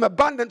became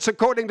abundance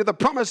according to the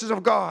promises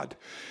of God.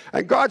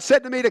 And God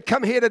said to me to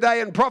come here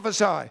today and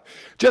prophesy.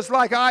 Just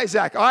like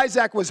Isaac.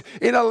 Isaac was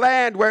in a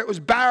land where it was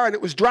barren,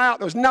 it was drought,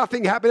 there was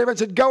nothing happening. Everyone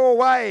said, go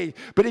away.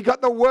 But he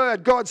got the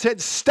word. God said,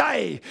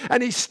 stay.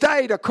 And he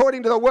stayed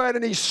according to the word,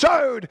 and he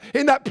sowed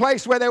in that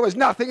place where there was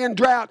nothing in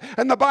drought.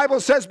 And the Bible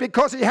says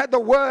because he had the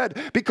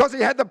word, because he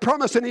had the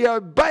promise and he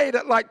obeyed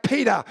it like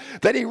Peter,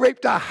 that he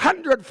reaped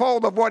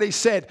 100-fold of what he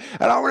said.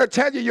 And I want to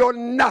tell you, your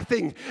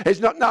nothing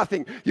is not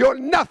nothing. Your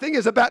nothing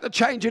is about to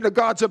change into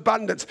God's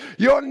abundance.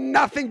 Your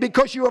nothing,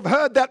 because you have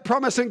heard that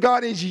promise and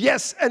God is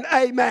yes and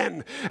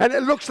amen. And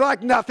it looks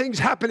like nothing's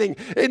happening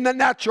in the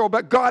natural,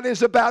 but God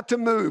is about to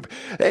move.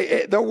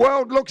 The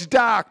world looks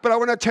dark, but I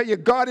want to tell you,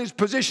 God is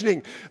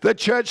positioning the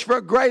church for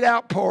a great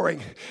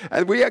outpouring.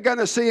 And we are going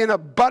to see an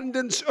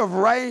abundance of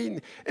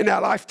rain in our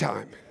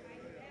lifetime.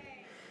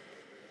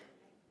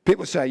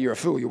 People say, you're a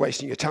fool, you're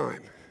wasting your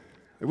time.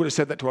 They would have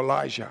said that to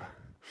Elijah.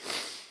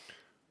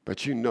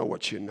 But you know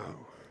what you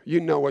know. You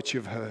know what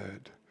you've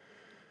heard.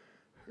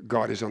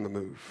 God is on the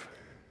move.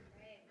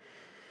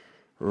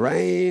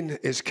 Rain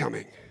is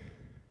coming.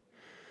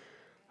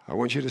 I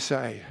want you to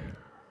say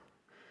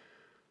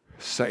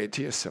it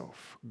to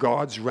yourself.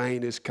 God's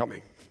rain is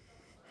coming.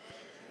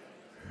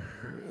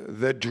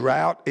 The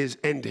drought is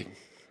ending.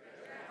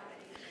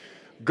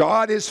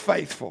 God is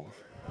faithful.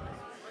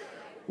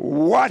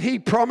 What he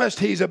promised,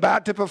 he's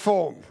about to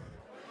perform.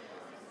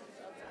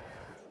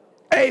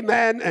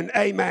 Amen and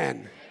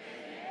amen.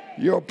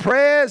 Your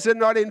prayers are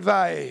not in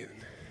vain.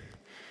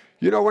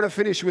 You know, I want to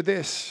finish with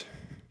this.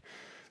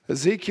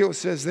 Ezekiel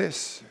says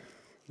this.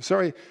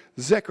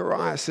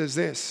 Zechariah says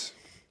this.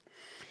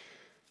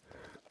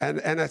 And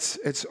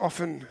it's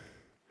often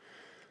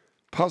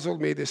puzzled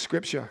me, this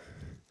scripture,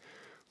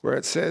 where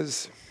it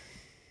says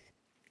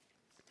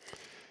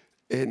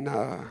in...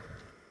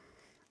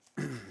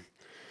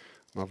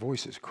 my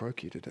voice is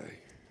croaky today.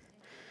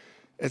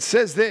 It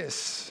says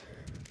this,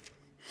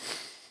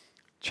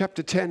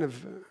 chapter 10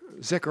 of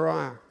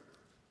Zechariah.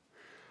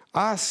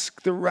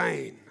 Ask the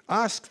rain,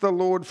 ask the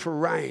Lord for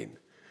rain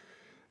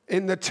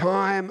in the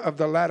time of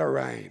the latter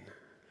rain.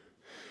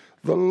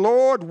 The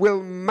Lord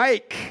will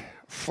make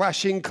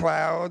flashing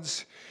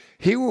clouds.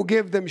 He will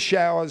give them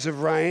showers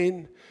of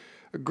rain,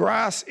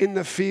 grass in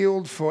the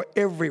field for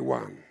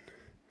everyone.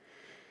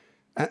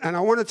 And I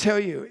want to tell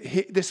you,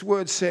 this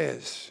word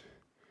says,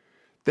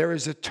 there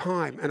is a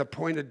time, an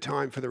appointed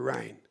time for the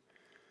rain.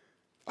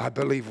 I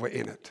believe we're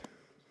in it.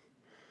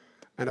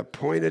 An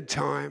appointed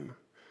time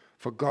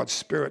for God's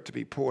Spirit to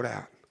be poured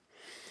out.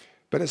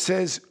 But it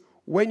says,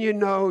 when you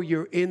know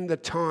you're in the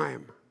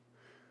time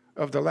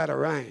of the latter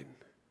rain,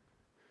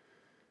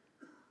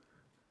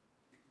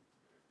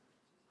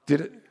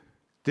 did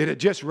it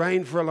just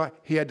rain for a life?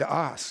 He had to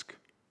ask.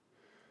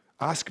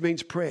 Ask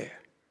means prayer.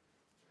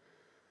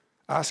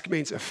 Ask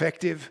means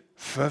effective,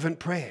 fervent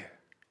prayer.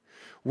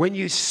 When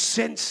you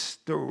sense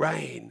the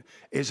rain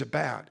is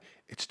about,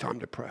 it's time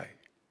to pray.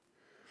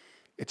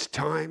 It's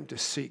time to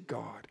seek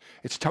God.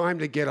 It's time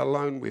to get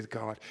alone with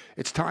God.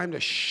 It's time to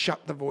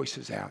shut the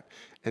voices out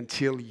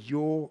until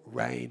your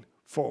rain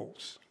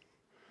falls.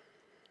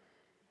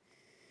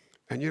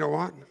 And you know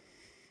what?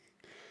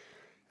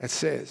 It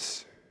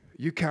says,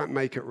 you can't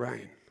make it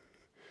rain.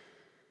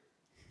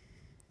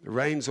 The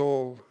rain's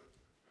all,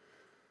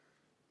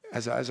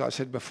 as I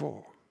said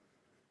before,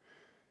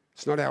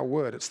 It's not our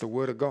word, it's the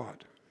word of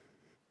God.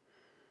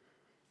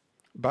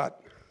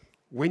 But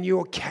when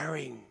you're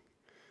carrying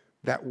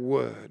that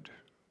word,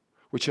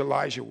 which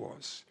Elijah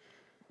was,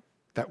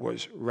 that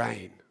was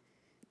rain.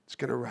 It's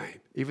going to rain.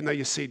 Even though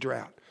you see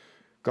drought,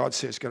 God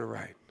says it's going to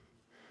rain.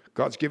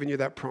 God's given you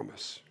that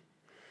promise.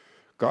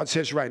 God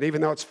says rain,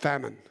 even though it's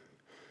famine.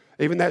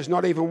 Even though there's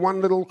not even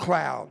one little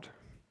cloud.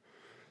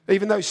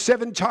 Even though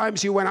 7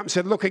 times you went up and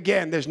said, look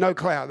again, there's no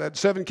cloud. That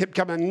servant kept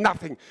coming,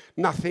 nothing,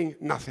 nothing,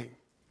 nothing.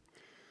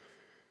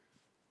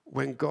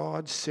 When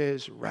God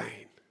says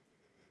rain,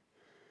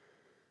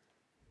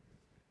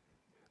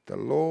 the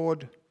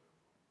Lord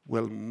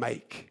will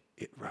make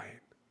it rain.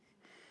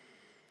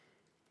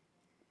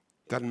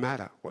 Doesn't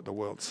matter what the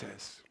world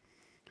says.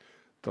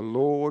 The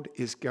Lord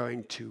is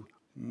going to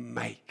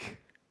make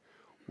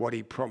what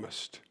he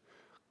promised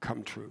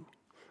come true.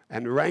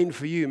 And rain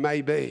for you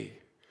may be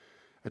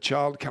a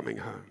child coming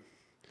home.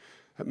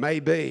 It may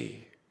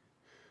be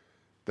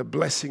the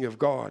blessing of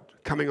God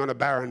coming on a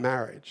barren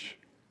marriage.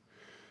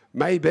 It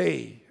may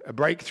be a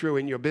breakthrough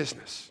in your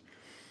business.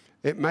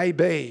 It may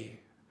be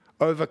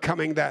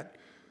overcoming that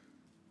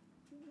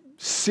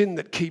sin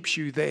that keeps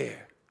you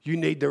there. You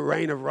need the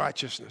rain of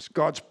righteousness.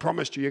 God's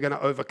promised you're going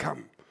to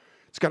overcome.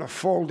 It's going to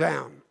fall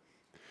down.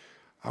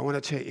 I want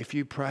to tell you, if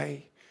you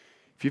pray,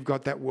 if you've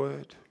got that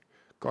word,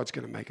 God's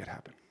going to make it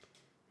happen.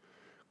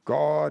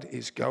 God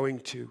is going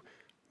to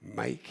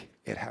make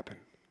it happen.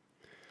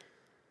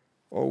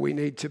 All we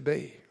need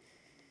to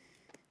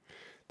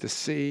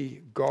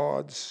see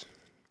God's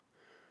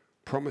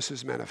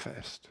promises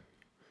manifest,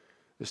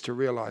 is to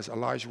realize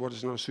Elijah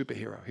was not a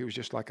superhero. He was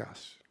just like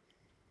us.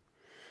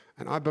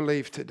 And I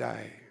believe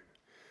today,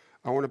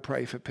 I want to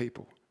pray for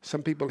people.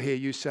 Some people here,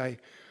 you say,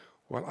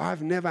 well,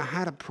 I've never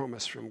had a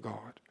promise from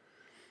God.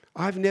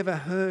 I've never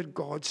heard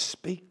God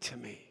speak to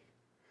me.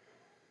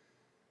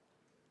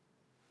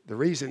 The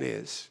reason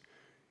is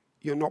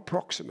you're not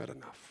proximate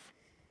enough.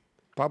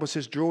 The Bible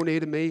says, draw near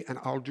to me and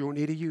I'll draw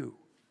near to you.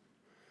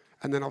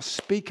 And then I'll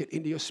speak it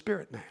into your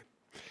spirit, man.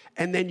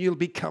 And then you'll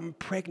become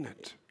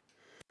pregnant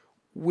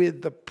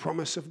with the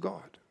promise of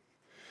God.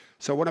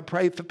 So I want to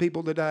pray for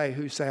people today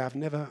who say, I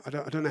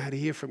don't know how to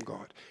hear from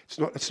God. It's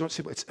not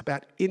simple. It's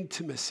about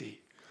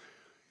intimacy.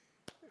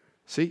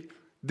 See,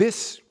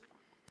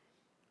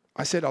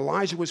 I said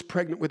Elijah was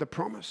pregnant with a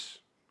promise.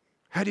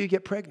 How do you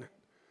get pregnant?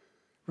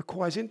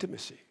 Requires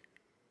intimacy.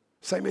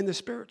 Same in the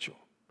spiritual.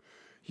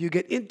 You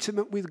get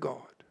intimate with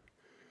God.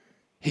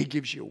 He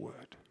gives you a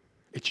word.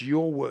 It's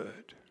your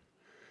word.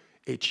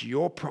 It's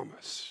your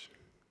promise.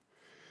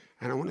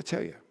 And I want to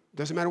tell you,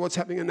 doesn't matter what's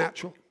happening in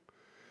natural.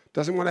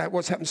 Doesn't matter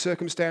what's happened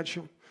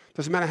circumstantial.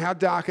 Doesn't matter how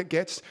dark it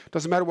gets.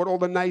 Doesn't matter what all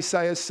the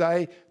naysayers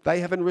say. They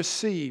haven't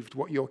received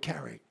what you're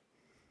carrying.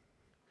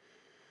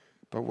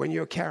 But when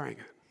you're carrying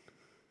it,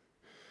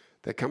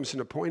 there comes an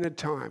appointed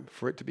time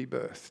for it to be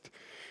birthed.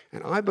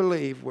 And I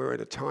believe we're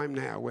at a time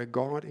now where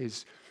God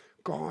is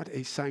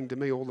saying to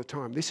me all the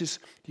time, this is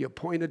the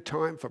appointed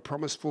time for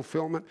promise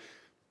fulfillment.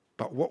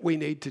 But what we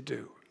need to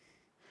do,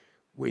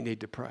 we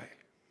need to pray.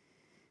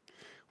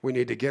 We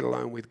need to get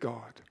alone with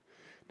God.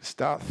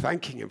 Start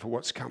thanking him for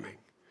what's coming.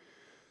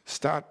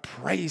 Start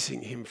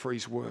praising him for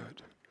his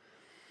word.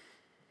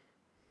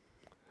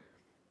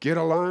 Get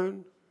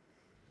alone.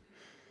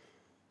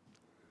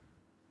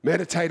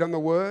 Meditate on the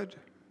word.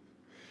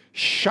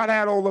 Shut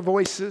out all the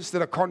voices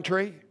that are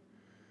contrary.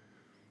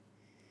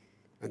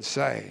 And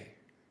say,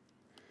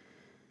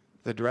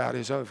 the drought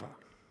is over.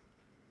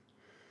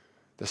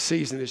 The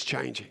season is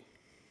changing.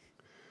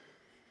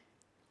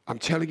 I'm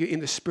telling you in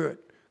the spirit,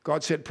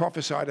 God said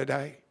prophesy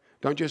today.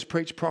 Don't just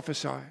preach,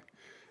 prophesy.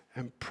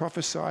 And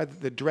prophesy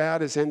that the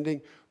drought is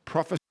ending.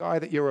 Prophesy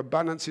that your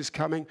abundance is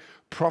coming.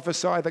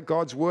 Prophesy that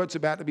God's word's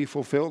about to be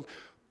fulfilled.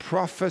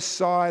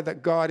 Prophesy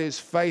that God is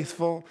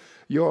faithful.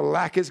 Your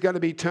lack is going to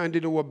be turned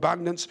into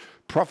abundance.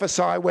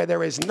 Prophesy where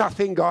there is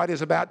nothing, God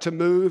is about to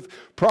move.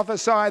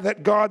 Prophesy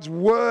that God's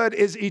word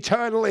is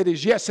eternal. It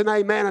is yes and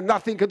amen, and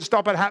nothing can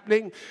stop it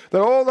happening. That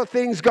all the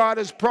things God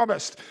has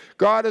promised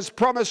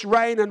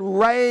rain, and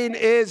rain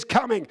is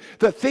coming.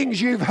 The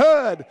things you've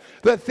heard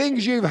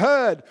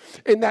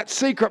in that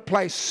secret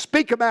place,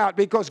 speak them out,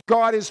 because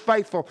God is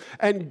faithful,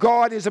 and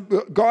God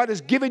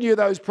has given you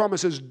those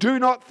promises. Do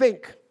not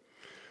think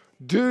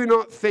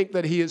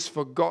that he has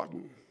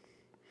forgotten.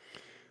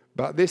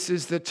 But this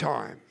is the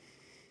time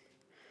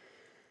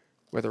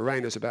where the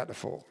rain is about to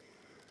fall.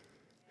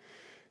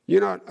 You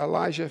know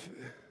what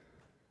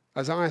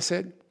Isaiah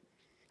said?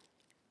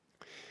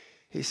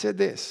 He said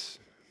this,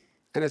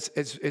 and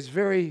it's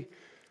very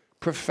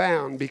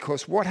profound,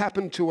 because what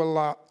happened to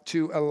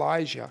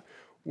Elijah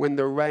when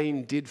the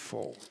rain did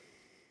fall?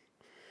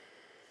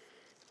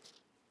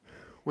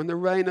 When the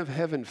rain of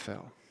heaven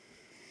fell,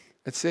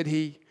 it said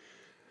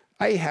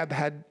Ahab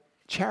had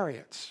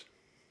chariots.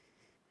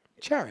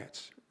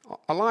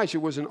 Elijah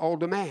was an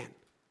older man.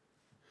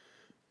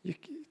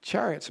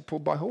 Chariots are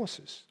pulled by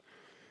horses.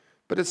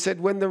 But it said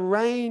when the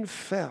rain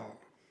fell,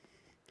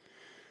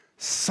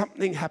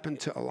 something happened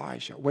to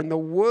Elijah. When the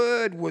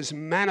word was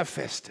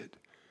manifested,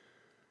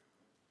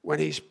 when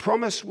his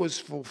promise was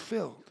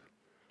fulfilled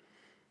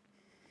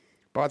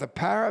by the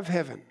power of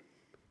heaven,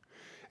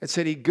 it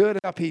said he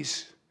girded up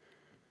his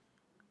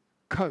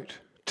coat,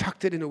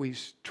 tucked it into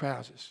his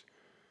trousers,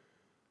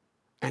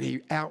 and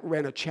he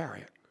outran a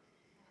chariot.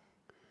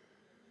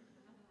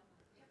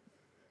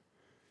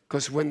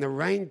 Because when the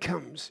rain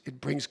comes,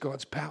 it brings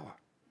God's power.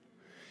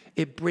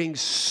 It brings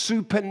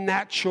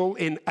supernatural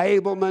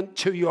enablement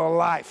to your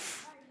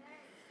life.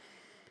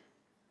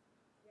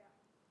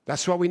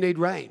 That's why we need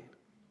rain.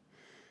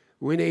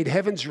 We need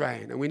heaven's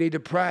rain, and we need to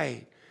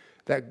pray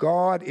that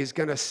God is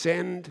going to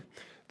send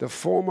the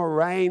former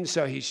rain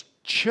so his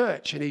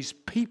church and his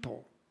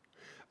people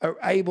are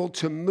able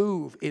to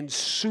move in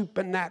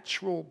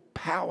supernatural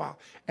power.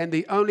 And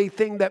the only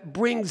thing that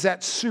brings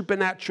that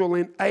supernatural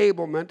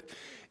enablement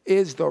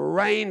is the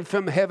rain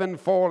from heaven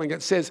falling.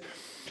 It says,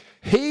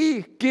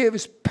 he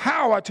gives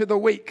power to the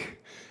weak,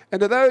 and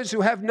to those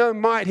who have no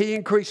might he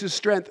increases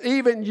strength.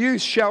 Even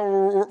youth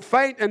shall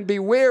faint and be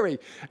weary,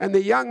 and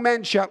the young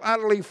men shall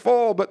utterly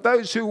fall. But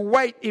those who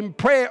wait in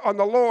prayer on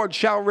the Lord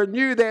shall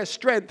renew their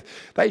strength.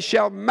 They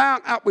shall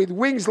mount up with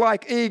wings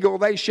like eagle.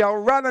 They shall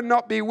run and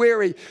not be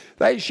weary.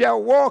 They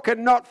shall walk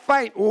and not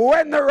faint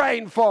when the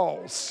rain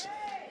falls.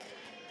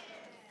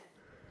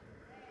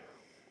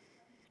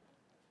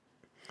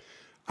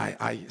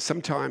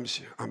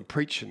 Sometimes I'm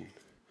preaching,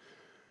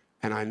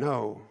 and I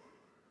know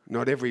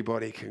not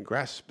everybody can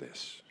grasp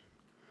this.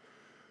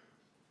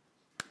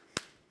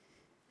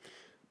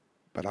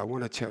 But I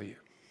want to tell you,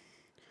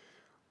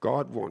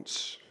 God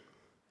wants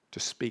to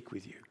speak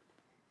with you.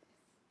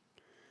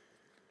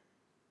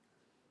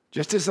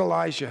 Just as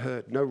Elijah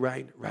heard, no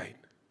rain, rain.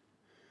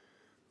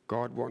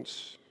 God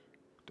wants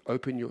to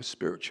open your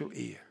spiritual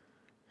ear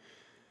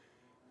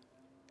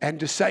and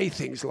to say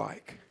things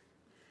like,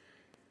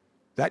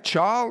 that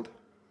child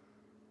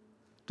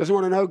doesn't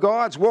want to know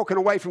God's walking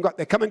away from God.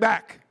 They're coming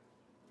back.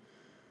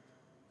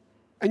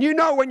 And you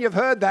know when you've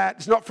heard that,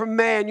 it's not from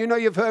man. You know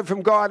you've heard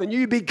from God, and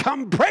you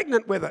become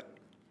pregnant with it.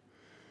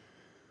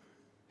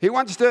 He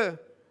wants to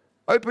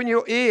open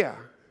your ear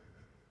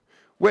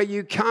where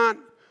you can't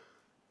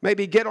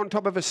maybe get on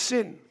top of a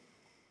sin.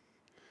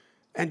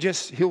 And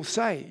just, he'll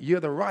say, you're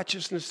the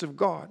righteousness of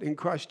God in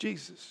Christ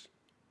Jesus.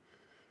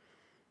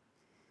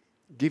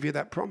 Give you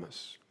that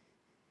promise.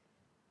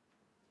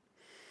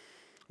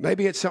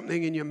 Maybe it's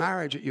something in your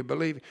marriage that you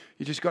believe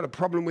you just got a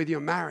problem with your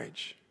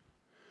marriage.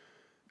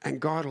 And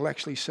God will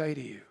actually say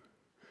to you,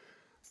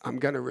 I'm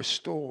going to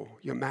restore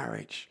your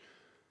marriage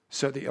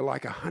so that you're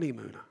like a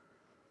honeymooner.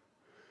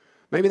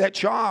 Maybe that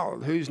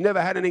child who's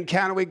never had an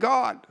encounter with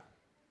God,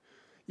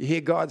 you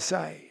hear God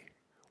say,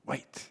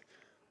 wait,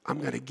 I'm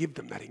going to give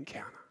them that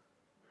encounter.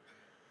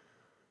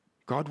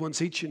 God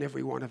wants each and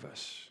every one of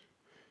us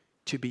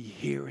to be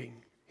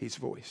hearing his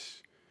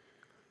voice,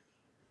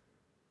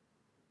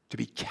 to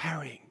be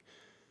carrying,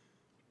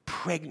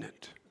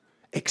 pregnant,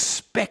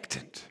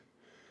 expectant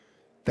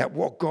that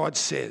what God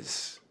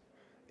says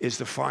is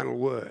the final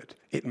word.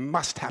 It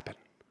must happen.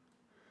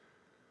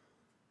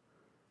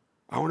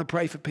 I want to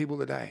pray for people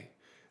today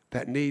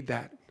that need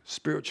that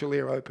spiritual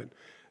ear open,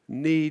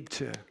 need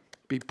to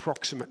be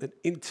proximate and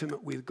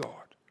intimate with God.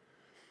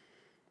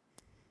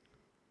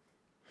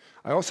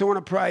 I also want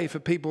to pray for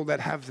people that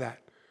have that,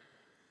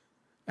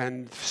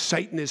 and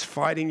Satan is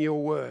fighting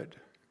your word,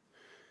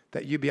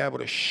 that you be able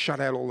to shut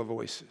out all the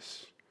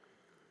voices.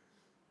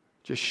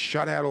 Just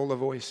shut out all the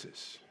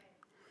voices.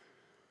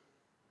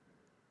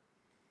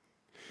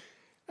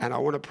 And I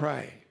want to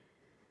pray,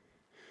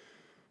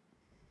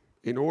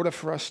 in order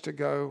for us to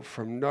go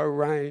from no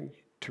rain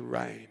to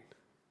rain,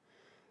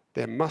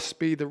 there must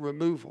be the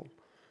removal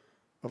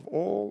of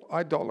all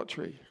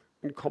idolatry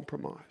and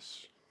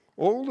compromise.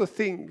 All the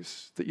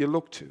things that you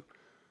look to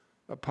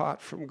apart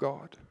from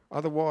God.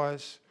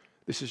 Otherwise,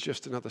 this is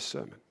just another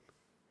sermon.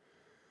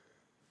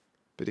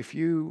 But if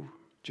you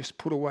just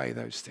put away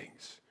those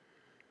things,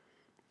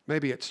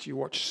 maybe it's you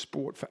watch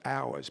sport for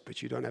hours,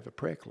 but you don't have a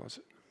prayer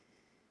closet.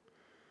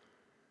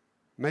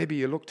 Maybe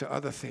you look to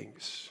other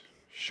things,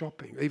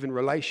 shopping, even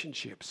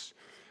relationships,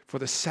 for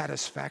the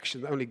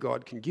satisfaction that only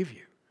God can give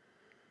you.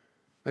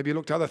 Maybe you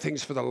look to other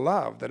things for the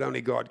love that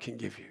only God can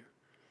give you.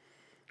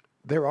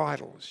 They're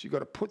idols. You've got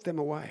to put them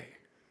away.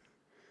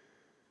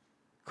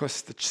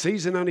 Because the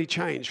season only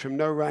changed from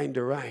no rain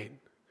to rain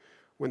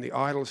when the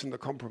idols and the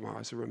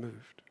compromise are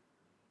removed.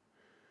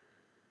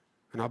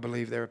 And I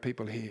believe there are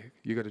people here,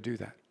 you've got to do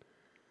that.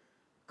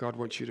 God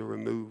wants you to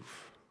remove,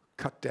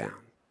 cut down,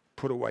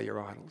 put away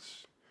your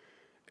idols.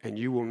 And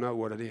you will know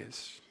what it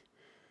is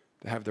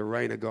to have the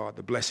rain of God,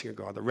 the blessing of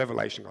God, the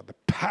revelation of God,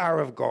 the power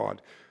of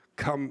God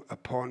come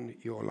upon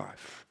your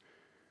life.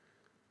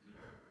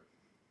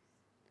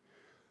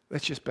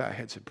 Let's just bow our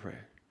heads in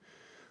prayer.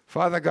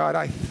 Father God,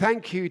 I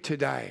thank you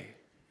today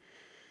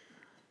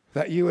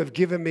that you have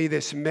given me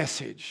this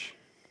message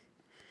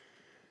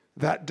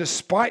that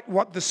despite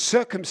what the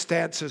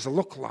circumstances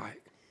look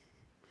like,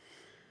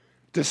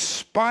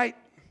 despite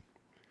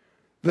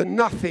the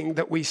nothing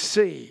that we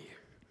see,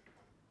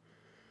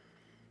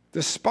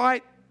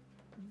 despite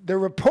the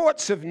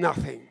reports of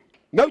nothing,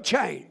 no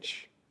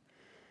change,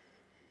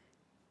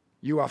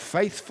 You are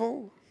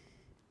faithful.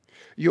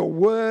 Your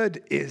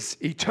word is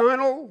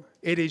eternal.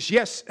 It is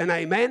yes and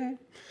amen.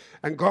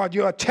 And God,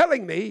 you are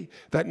telling me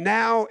that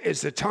now is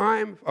the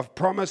time of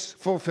promise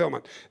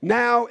fulfillment.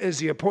 Now is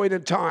the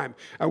appointed time.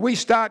 And we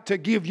start to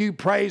give you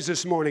praise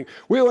this morning.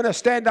 We want to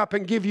stand up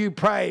and give you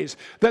praise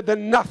that the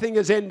nothing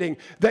is ending,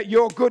 that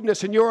your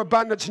goodness and your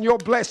abundance and your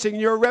blessing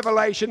and your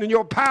revelation and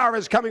your power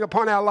is coming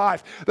upon our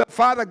life. That,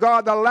 Father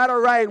God, the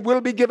latter rain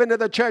will be given to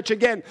the church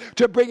again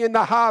to bring in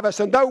the harvest.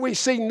 And though we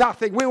see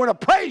nothing, we want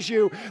to praise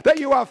you that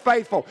you are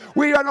faithful.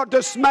 We are not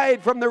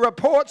dismayed from the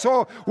reports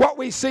or what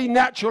we see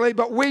naturally,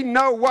 but we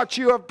know what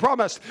you have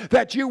promised,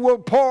 that you will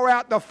pour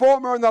out the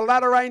former and the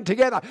latter rain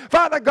together.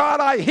 Father God,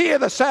 I hear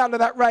the sound of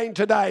that rain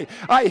today.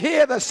 I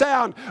hear the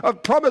sound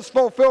of promise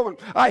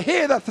fulfillment. I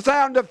hear the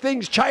sound of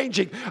things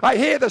changing. I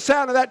hear the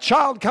sound of that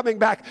child coming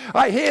back.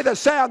 I hear the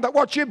sound that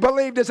what you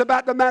believed is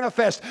about to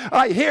manifest.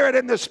 I hear it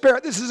in the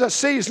Spirit. This is a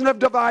season of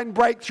divine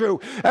breakthrough,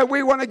 and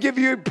we want to give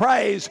you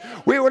praise.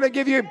 We want to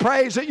give you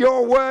praise that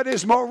your word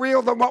is more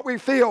real than what we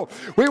feel.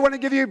 We want to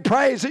give you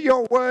praise that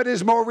your word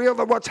is more real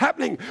than what's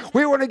happening.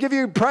 We want to give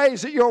you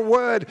praise that your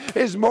word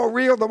is more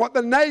real than what the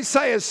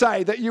naysayers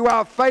say, that you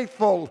are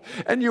faithful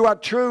and you are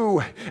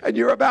true and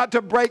you're about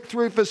to break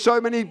through for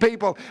so many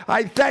people.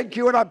 I thank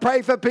you and I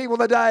pray for people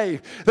today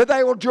that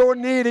they will draw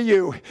near to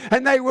you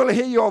and they will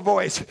hear your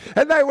voice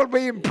and they will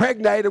be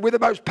impregnated with the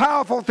most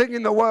powerful thing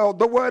in the world,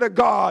 the word of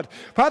God.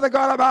 Father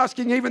God, I'm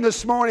asking even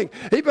this morning,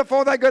 even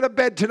before they go to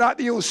bed tonight,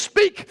 that you'll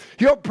speak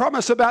your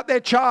promise about their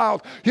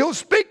child. You'll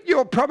speak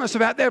your promise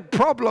about their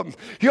problem,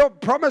 your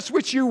promise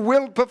which you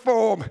will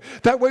perform,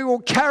 that we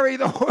will carry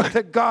the word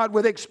of God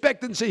with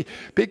expectancy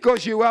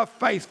because you are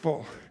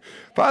faithful.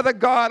 Father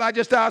God, I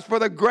just ask for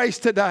the grace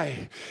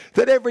today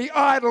that every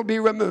idol be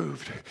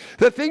removed.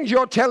 The things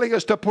you're telling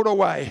us to put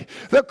away,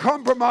 the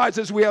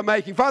compromises we are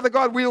making, Father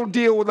God, we'll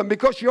deal with them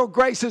because your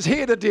grace is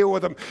here to deal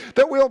with them.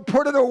 That we'll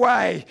put it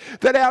away,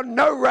 that our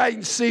no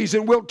rain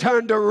season will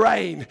turn to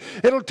rain.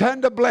 It'll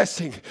turn to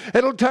blessing.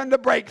 It'll turn to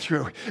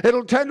breakthrough.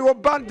 It'll turn to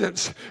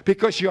abundance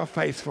because you're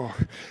faithful.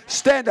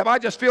 Stand up. I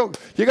just feel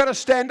you've got to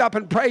stand up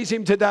and praise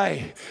him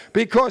today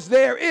because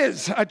there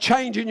is a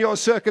change in your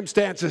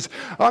circumstances.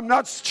 I'm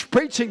not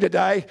preaching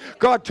today.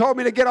 God told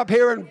me to get up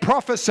here and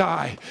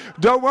prophesy.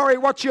 Don't worry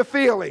what you're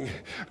feeling.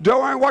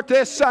 Don't worry what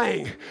they're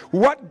saying.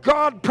 What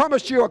God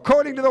promised you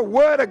according to the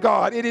word of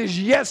God, it is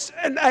yes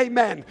and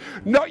amen.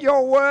 Not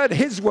your word,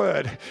 his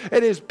word.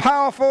 It is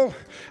powerful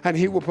and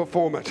he will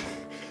perform it.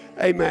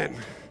 Amen.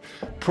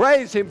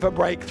 Praise him for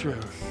breakthrough.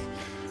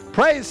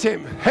 Praise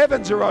him.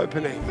 Heavens are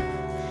opening.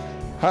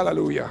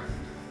 Hallelujah.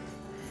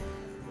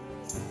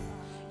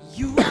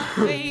 You are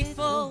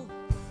faithful.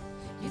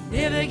 You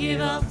never give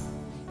up.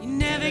 You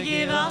never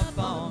give up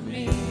on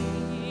me.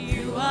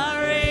 You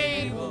are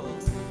able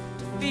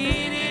to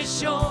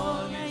finish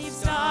all you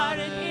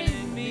started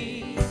in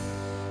me.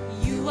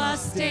 You are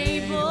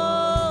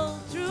stable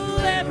through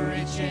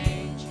every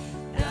change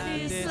that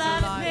this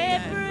life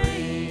may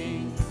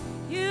bring.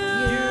 You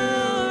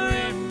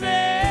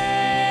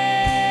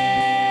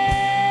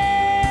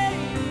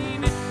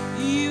remain.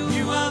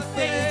 You are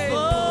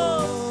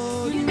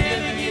faithful. You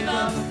never give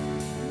up.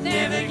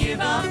 Never give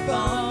up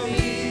on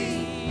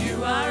me.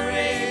 You are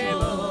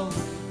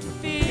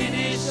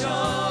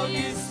all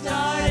you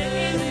started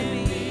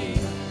in me.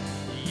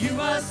 You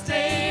are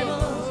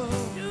stable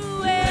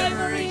through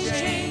every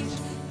change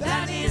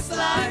that this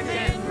life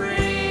can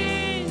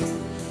bring.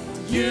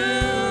 You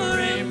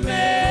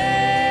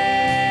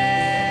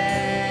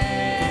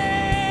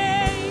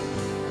remain.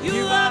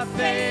 You are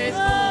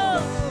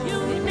faithful. You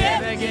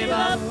never give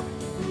up.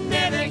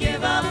 Never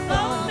give up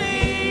on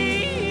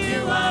me.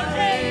 You are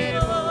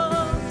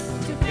able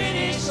to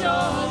finish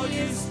all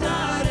you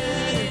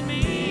started in me.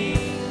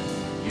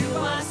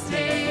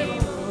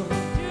 Stable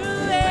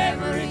through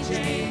every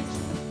change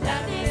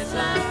that this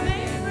life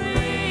may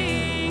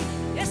bring.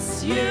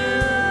 Yes, you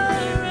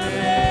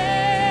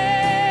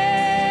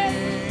remain.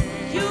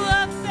 You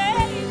are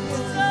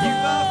faithful. You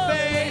are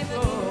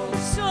faithful.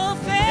 So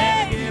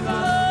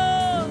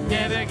faithful.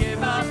 Never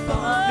give up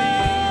on me.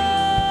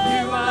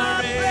 You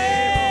are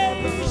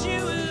able. You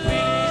will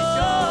finish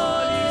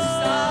all you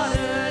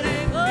started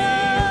in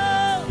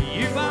me.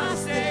 You are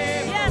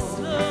stable. Yes,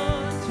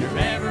 Lord. Through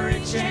every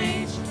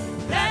change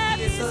that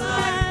this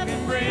life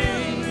can bring.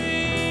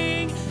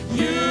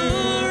 You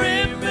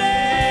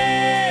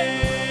remain.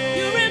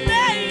 You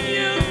remain.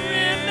 You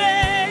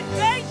remain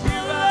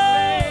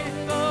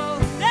faithful.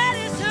 That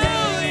is who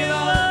you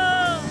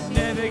are.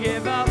 Never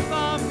give up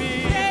on me.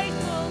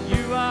 Faithful.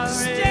 You are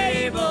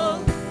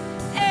stable,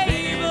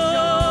 able.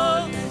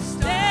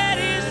 That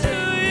is who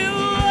you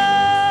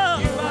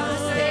are. You are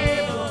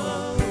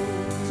stable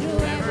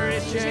through every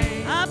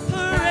change. I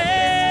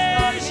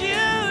praise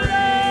you,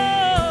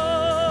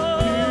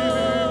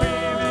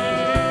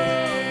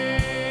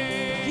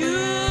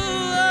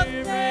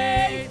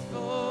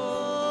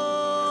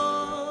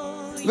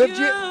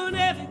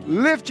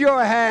 Lift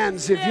your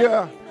hands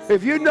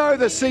if you know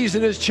the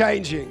season is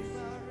changing.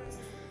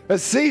 A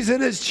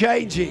season is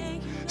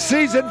changing.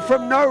 Season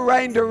from no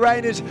rain to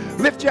rain is.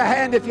 Lift your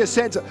hand if you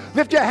sense it.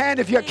 Lift your hand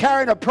if you're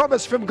carrying a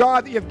promise from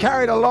God that you've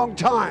carried a long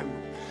time.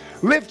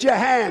 Lift your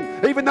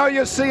hand. Even though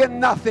you're seeing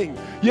nothing,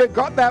 you've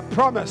got that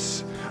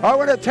promise. I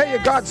want to tell you,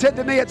 God said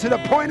to me, it's an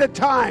appointed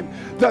time.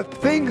 The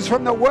things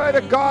from the Word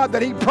of God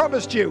that He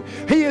promised you,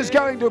 He is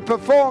going to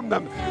perform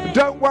them.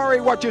 Don't worry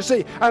what you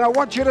see. And I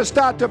want you to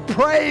start to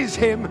praise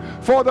Him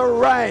for the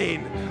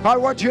rain. I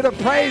want you to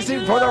praise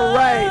Him for the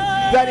rain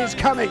that is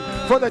coming,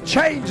 for the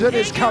change that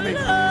is coming.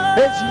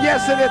 It's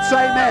yes and it's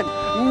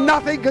amen.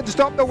 Nothing can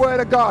stop the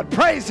Word of God.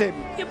 Praise Him.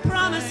 Your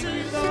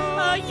promises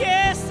are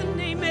yes and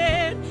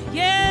amen.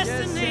 Yes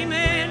and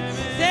amen.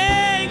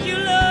 Thank you,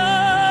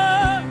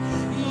 Lord.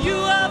 You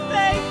are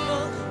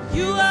faithful.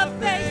 You are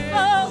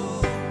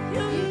faithful.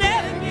 You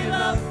never give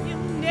up. You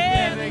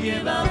never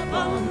give up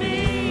on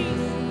me.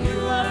 You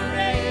are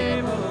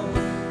able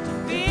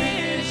to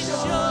finish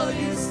all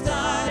you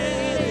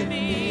started in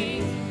me.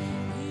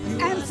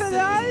 And for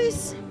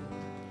those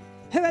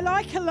who are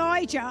like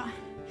Elijah,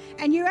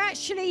 and you're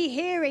actually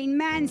hearing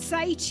man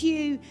say to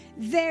you,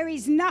 there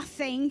is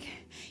nothing,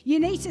 you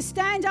need to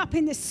stand up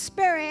in the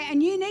Spirit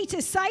and you need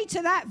to say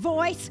to that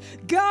voice,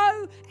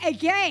 go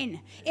again.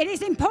 It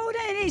is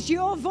important, it is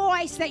your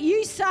voice that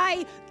you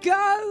say,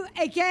 go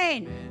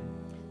again.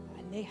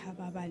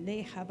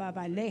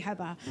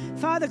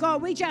 Father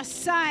God, we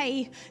just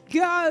say,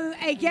 go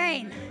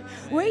again.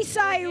 We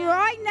say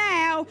right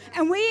now,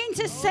 and we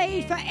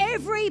intercede for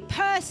every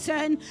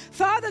person,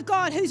 Father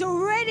God, who's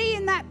already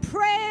in that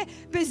prayer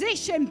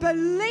position,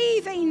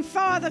 believing,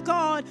 Father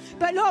God,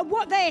 but Lord,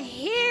 what they're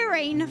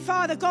hearing,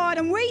 Father God,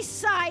 and we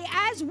say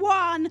as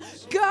one,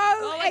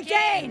 go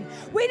again.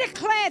 We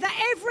declare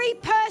that every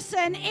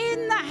person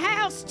in the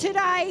house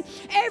today,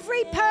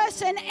 every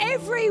person,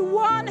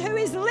 everyone who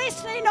is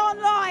listening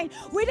online,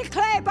 we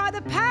declare by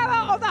the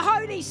power of the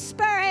Holy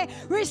Spirit,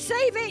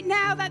 receive it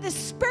now, that the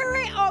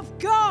Spirit of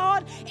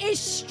God is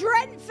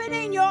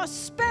strengthening your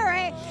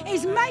spirit,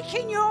 is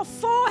making your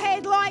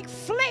forehead like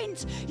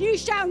flint. You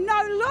shall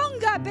no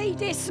longer be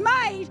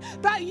dismayed,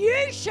 but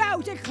you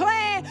shall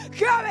declare,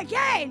 go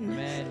again,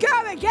 Amen.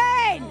 go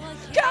again,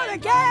 go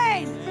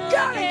again,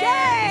 go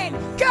again,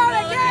 go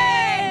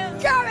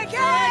again, go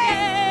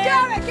again,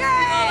 go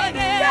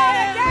again.